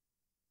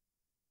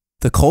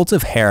 The cult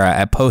of Hera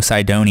at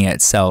Poseidonia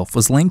itself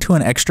was linked to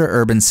an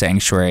extra-urban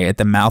sanctuary at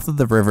the mouth of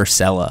the river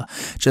Sella,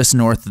 just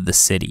north of the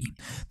city.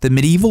 The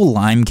medieval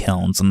lime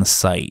kilns on the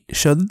site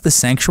show that the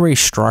sanctuary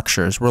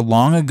structures were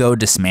long ago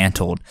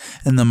dismantled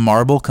and the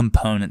marble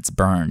components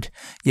burned,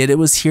 yet it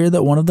was here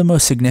that one of the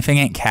most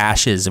significant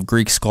caches of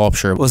Greek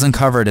sculpture was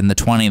uncovered in the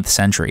 20th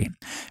century.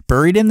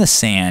 Buried in the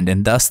sand,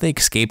 and thus they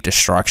escaped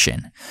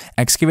destruction,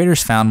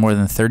 excavators found more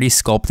than 30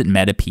 sculpted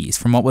metopes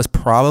from what was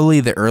probably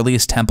the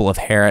earliest temple of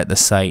Hera at the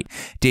site,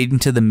 dating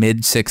to the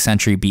mid-6th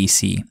century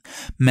BC.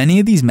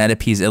 Many of these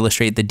metopes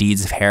illustrate the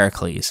deeds of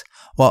Heracles,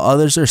 while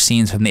others are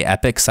scenes from the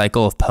epic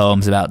cycle of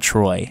poems about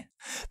Troy.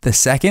 The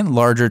second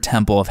larger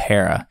temple of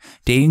Hera,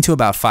 dating to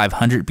about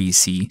 500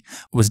 BC,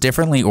 was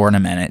differently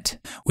ornamented,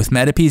 with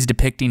metopes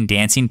depicting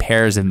dancing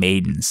pairs of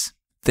maidens.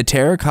 The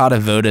terracotta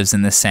votives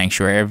in this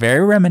sanctuary are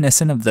very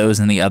reminiscent of those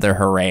in the other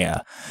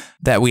Hera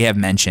that we have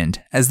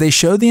mentioned, as they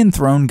show the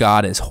enthroned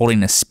goddess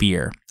holding a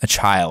spear, a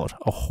child,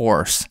 a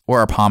horse,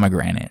 or a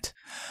pomegranate.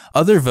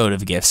 Other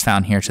votive gifts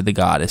found here to the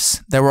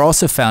goddess, that were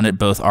also found at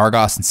both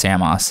Argos and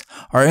Samos,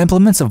 are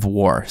implements of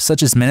war,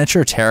 such as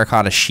miniature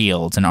terracotta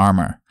shields and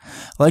armor.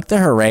 Like the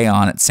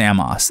Heraion at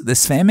Samos,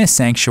 this famous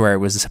sanctuary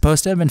was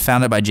supposed to have been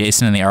founded by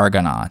Jason and the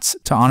Argonauts,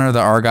 to honor the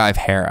Argive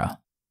Hera.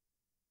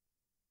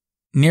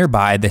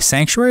 Nearby, the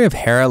sanctuary of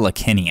Hera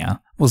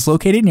Lacinia was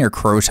located near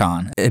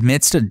Croton,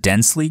 amidst a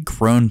densely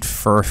grown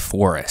fir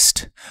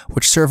forest,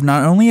 which served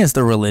not only as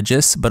the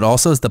religious, but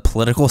also as the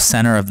political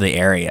center of the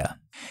area.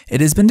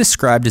 It has been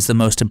described as the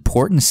most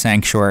important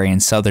sanctuary in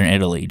southern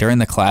Italy during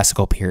the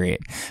classical period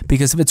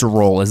because of its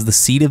role as the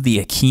seat of the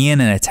Achaean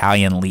and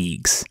Italian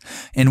leagues,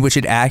 in which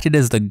it acted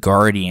as the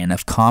guardian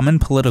of common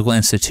political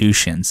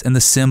institutions and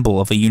the symbol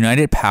of a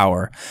united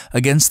power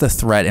against the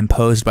threat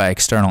imposed by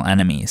external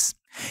enemies.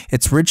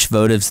 Its rich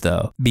votives,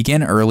 though,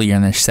 begin earlier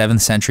in the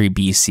 7th century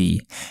BC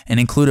and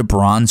include a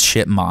bronze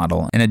ship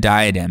model and a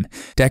diadem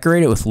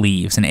decorated with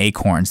leaves and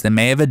acorns that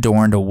may have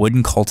adorned a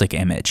wooden cultic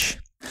image.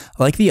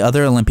 Like the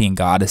other Olympian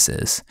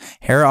goddesses,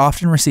 Hera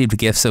often received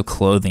gifts of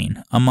clothing,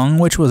 among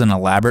which was an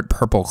elaborate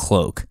purple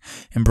cloak,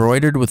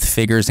 embroidered with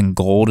figures in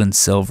gold and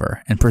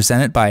silver, and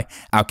presented by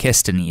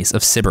Alcestis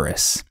of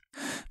Sybaris.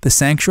 The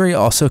sanctuary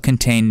also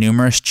contained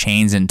numerous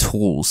chains and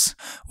tools,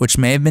 which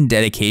may have been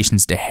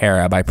dedications to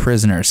Hera by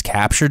prisoners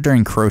captured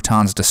during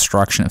Croton's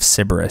destruction of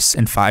Sybaris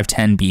in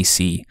 510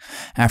 BC,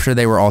 after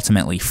they were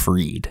ultimately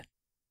freed.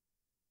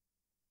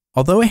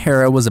 Although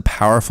Hera was a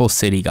powerful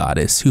city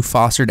goddess who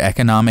fostered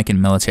economic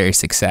and military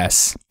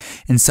success,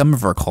 in some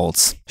of her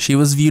cults, she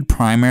was viewed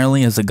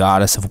primarily as a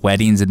goddess of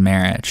weddings and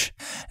marriage,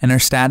 and her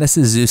status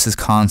as Zeus's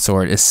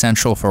consort is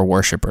central for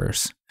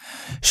worshippers.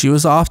 She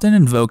was often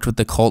invoked with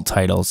the cult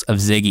titles of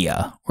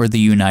Zygia, or the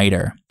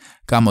Uniter,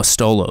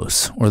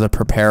 Gamostolos, or the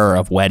Preparer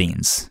of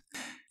Weddings,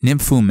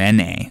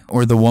 Nymphomene,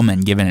 or the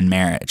woman given in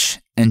marriage,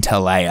 and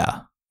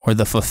Teleia, or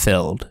the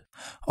Fulfilled,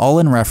 all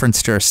in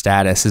reference to her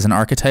status as an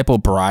archetypal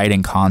bride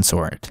and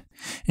consort.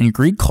 In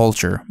Greek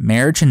culture,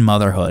 marriage and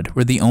motherhood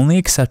were the only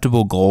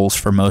acceptable goals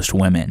for most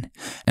women,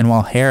 and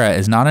while Hera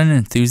is not an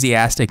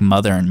enthusiastic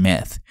mother in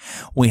myth,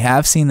 we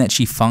have seen that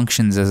she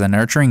functions as a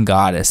nurturing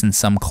goddess in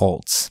some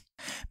cults.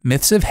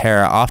 Myths of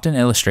Hera often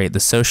illustrate the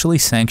socially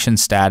sanctioned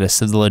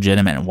status of the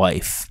legitimate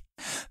wife.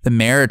 The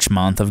marriage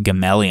month of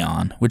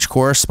Gamelion, which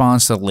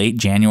corresponds to late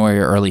January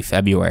or early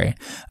February,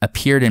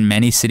 appeared in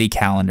many city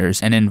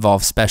calendars and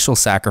involved special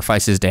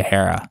sacrifices to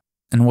Hera,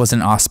 and was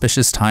an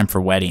auspicious time for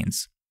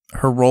weddings.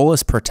 Her role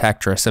as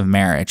protectress of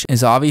marriage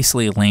is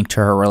obviously linked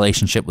to her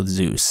relationship with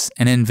Zeus,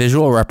 and in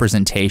visual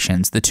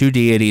representations, the two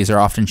deities are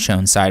often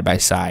shown side by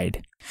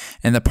side.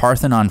 In the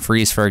Parthenon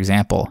frieze, for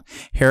example,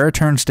 Hera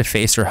turns to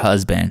face her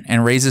husband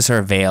and raises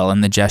her veil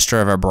in the gesture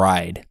of a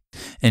bride.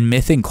 In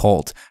myth and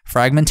cult,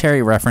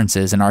 fragmentary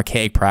references and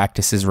archaic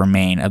practices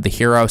remain of the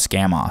Hieros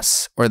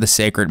Gamos, or the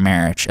sacred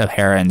marriage of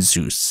Hera and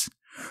Zeus.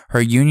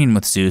 Her union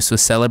with Zeus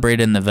was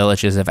celebrated in the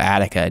villages of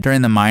Attica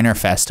during the minor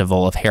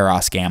festival of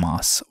Hieros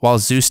Gamos, while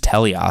Zeus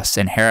Teleos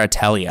and Hera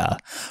Telia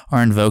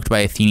are invoked by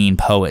Athenian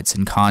poets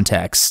in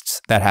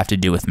contexts that have to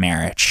do with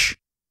marriage.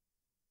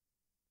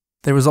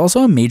 There was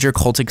also a major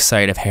cultic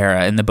site of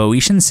Hera in the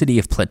Boeotian city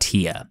of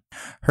Plataea.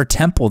 Her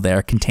temple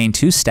there contained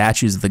two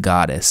statues of the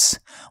goddess.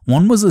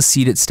 One was a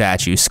seated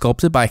statue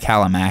sculpted by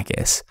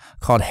Callimachus,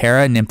 called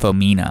Hera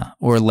Nymphomena,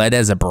 or led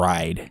as a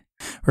bride,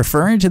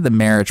 referring to the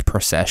marriage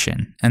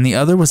procession, and the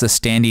other was a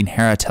standing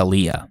Hera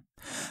Telia.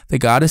 The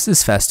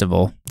goddess's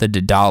festival, the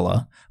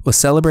Daedala, was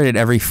celebrated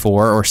every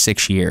 4 or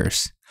 6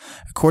 years.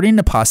 According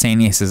to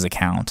Pausanias'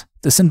 account,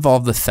 this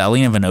involved the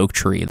felling of an oak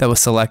tree that was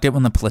selected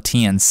when the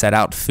Plataeans set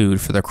out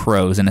food for the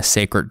crows in a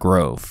sacred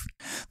grove.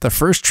 The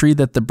first tree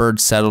that the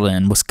birds settled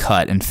in was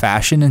cut and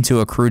fashioned into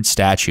a crude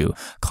statue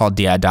called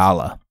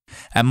Daedala.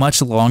 At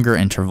much longer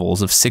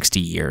intervals of 60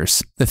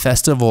 years, the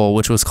festival,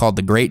 which was called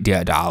the Great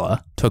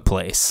Daedala, took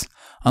place.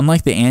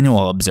 Unlike the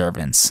annual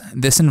observance,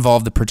 this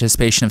involved the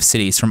participation of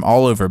cities from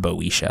all over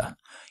Boeotia,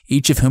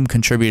 each of whom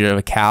contributed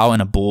a cow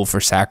and a bull for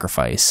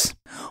sacrifice.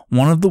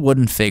 One of the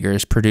wooden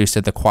figures produced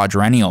at the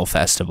quadrennial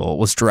festival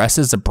was dressed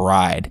as a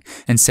bride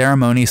and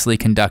ceremoniously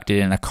conducted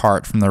in a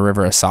cart from the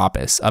river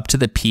Asopus up to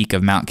the peak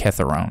of Mount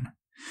Kithaeron.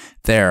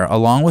 There,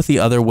 along with the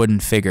other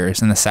wooden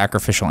figures and the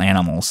sacrificial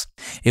animals,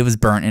 it was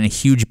burnt in a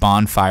huge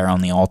bonfire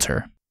on the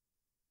altar.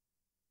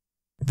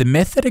 The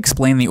myth that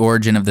explained the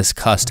origin of this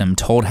custom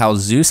told how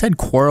Zeus had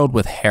quarreled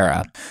with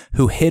Hera,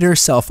 who hid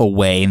herself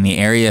away in the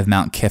area of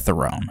Mount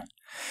Kithaeron.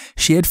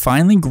 She had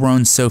finally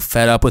grown so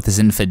fed up with his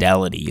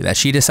infidelity that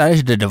she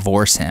decided to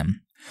divorce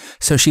him.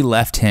 So she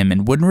left him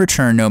and wouldn't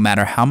return no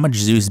matter how much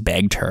Zeus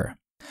begged her.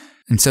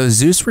 And so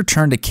Zeus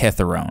returned to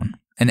Kithaeron,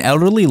 an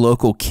elderly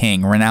local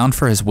king renowned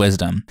for his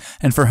wisdom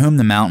and for whom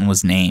the mountain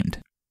was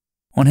named.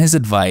 On his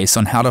advice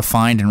on how to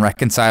find and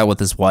reconcile with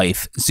his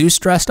wife, Zeus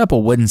dressed up a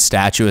wooden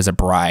statue as a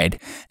bride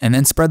and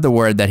then spread the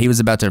word that he was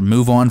about to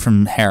move on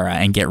from Hera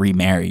and get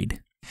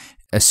remarried.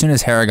 As soon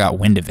as Hera got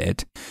wind of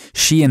it,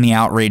 she and the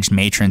outraged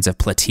matrons of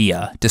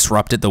Plataea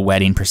disrupted the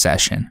wedding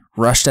procession,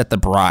 rushed at the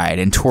bride,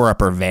 and tore up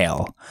her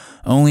veil,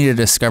 only to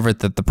discover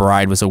that the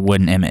bride was a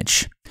wooden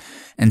image.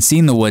 And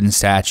seeing the wooden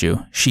statue,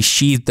 she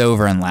sheathed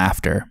over in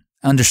laughter,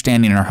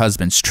 understanding her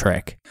husband's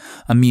trick.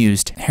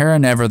 Amused, Hera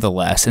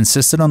nevertheless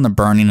insisted on the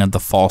burning of the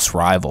false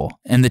rival,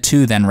 and the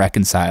two then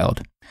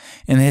reconciled.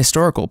 In the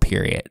historical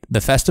period,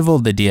 the festival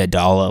of the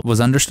Daedala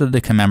was understood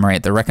to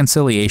commemorate the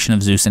reconciliation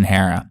of Zeus and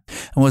Hera,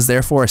 and was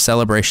therefore a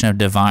celebration of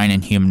divine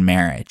and human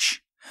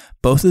marriage.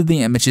 Both of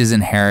the images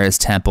in Hera's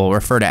temple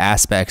refer to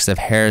aspects of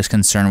Hera's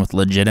concern with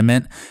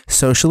legitimate,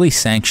 socially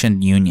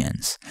sanctioned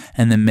unions,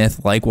 and the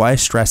myth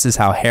likewise stresses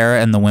how Hera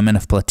and the women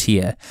of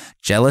Plataea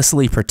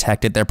jealously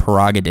protected their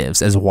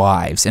prerogatives as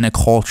wives in a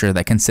culture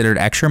that considered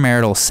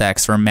extramarital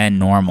sex for men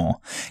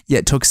normal,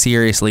 yet took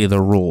seriously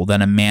the rule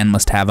that a man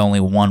must have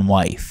only one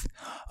wife.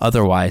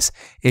 Otherwise,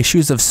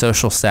 issues of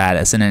social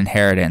status and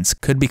inheritance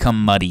could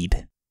become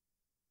muddied.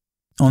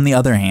 On the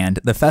other hand,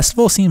 the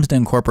festival seems to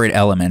incorporate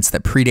elements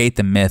that predate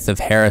the myth of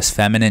Hera's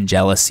feminine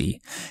jealousy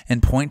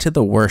and point to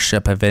the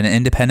worship of an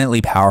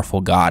independently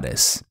powerful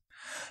goddess.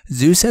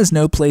 Zeus has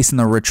no place in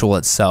the ritual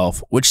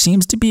itself, which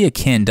seems to be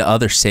akin to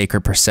other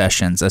sacred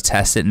processions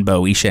attested in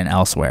Boeotia and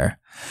elsewhere,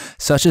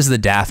 such as the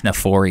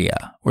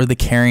Daphnephoria, or the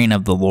carrying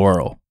of the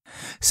laurel.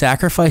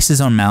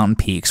 Sacrifices on mountain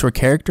peaks were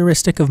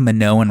characteristic of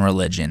Minoan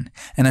religion,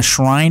 and a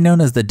shrine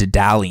known as the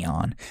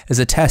Daedalion is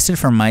attested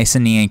from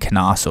Mycenae and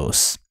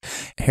Knossos.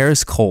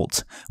 Hera's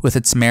cult, with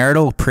its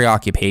marital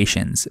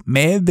preoccupations,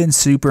 may have been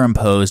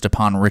superimposed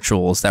upon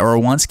rituals that were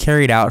once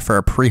carried out for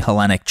a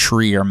pre-Hellenic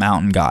tree or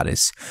mountain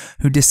goddess,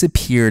 who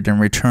disappeared and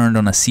returned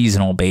on a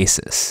seasonal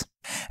basis.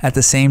 At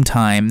the same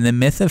time, the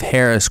myth of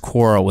Hera's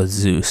quarrel with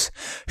Zeus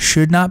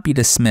should not be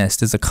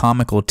dismissed as a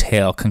comical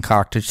tale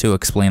concocted to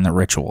explain the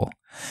ritual.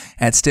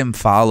 At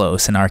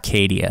Stymphalos in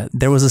Arcadia,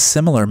 there was a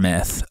similar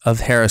myth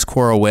of Hera's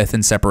quarrel with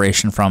and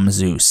separation from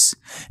Zeus,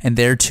 and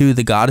there too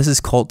the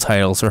goddess's cult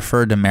titles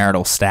referred to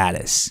marital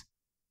status.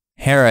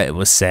 Hera, it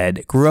was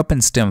said, grew up in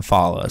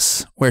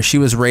Stymphalos, where she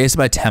was raised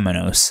by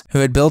Temenos, who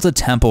had built a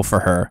temple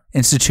for her,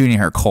 instituting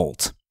her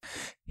cult.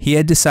 He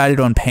had decided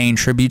on paying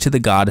tribute to the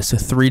goddess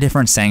with 3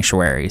 different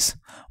sanctuaries,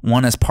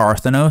 one as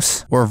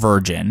Parthenos, or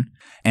virgin,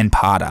 and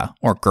Pada,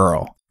 or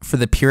girl, for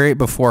the period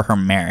before her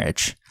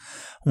marriage,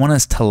 one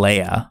as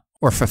Teleia,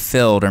 or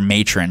fulfilled or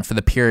matron, for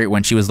the period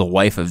when she was the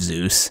wife of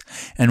Zeus,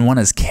 and one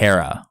as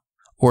Hera,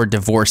 or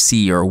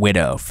divorcee or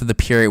widow, for the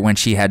period when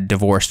she had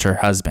divorced her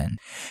husband.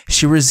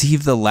 She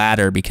received the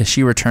latter because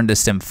she returned to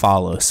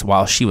Stymphalos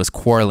while she was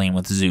quarreling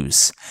with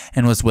Zeus,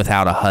 and was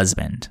without a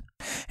husband.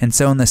 And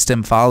so in the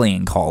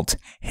Stymphalian cult,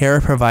 Hera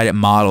provided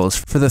models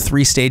for the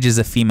 3 stages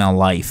of female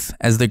life,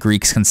 as the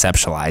Greeks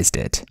conceptualized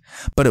it.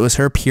 But it was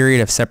her period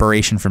of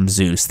separation from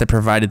Zeus that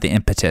provided the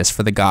impetus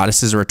for the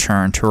goddess's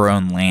return to her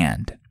own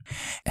land.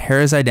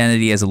 Hera's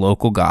identity as a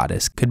local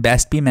goddess could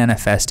best be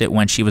manifested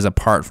when she was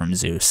apart from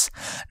Zeus,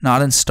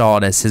 not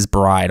installed as his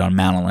bride on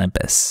Mount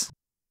Olympus.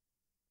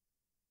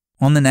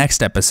 On the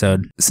next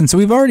episode, since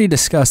we've already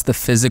discussed the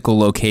physical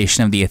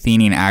location of the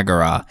Athenian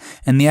agora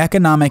and the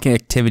economic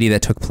activity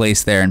that took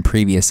place there in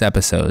previous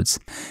episodes,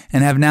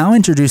 and have now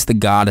introduced the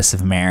goddess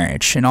of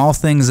marriage and all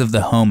things of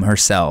the home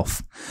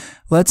herself,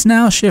 let's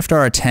now shift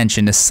our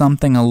attention to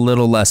something a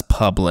little less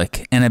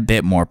public and a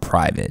bit more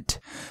private.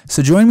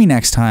 So join me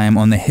next time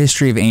on the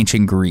History of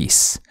Ancient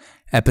Greece,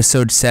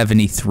 episode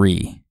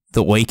 73,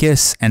 The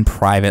Oikos and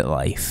Private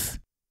Life.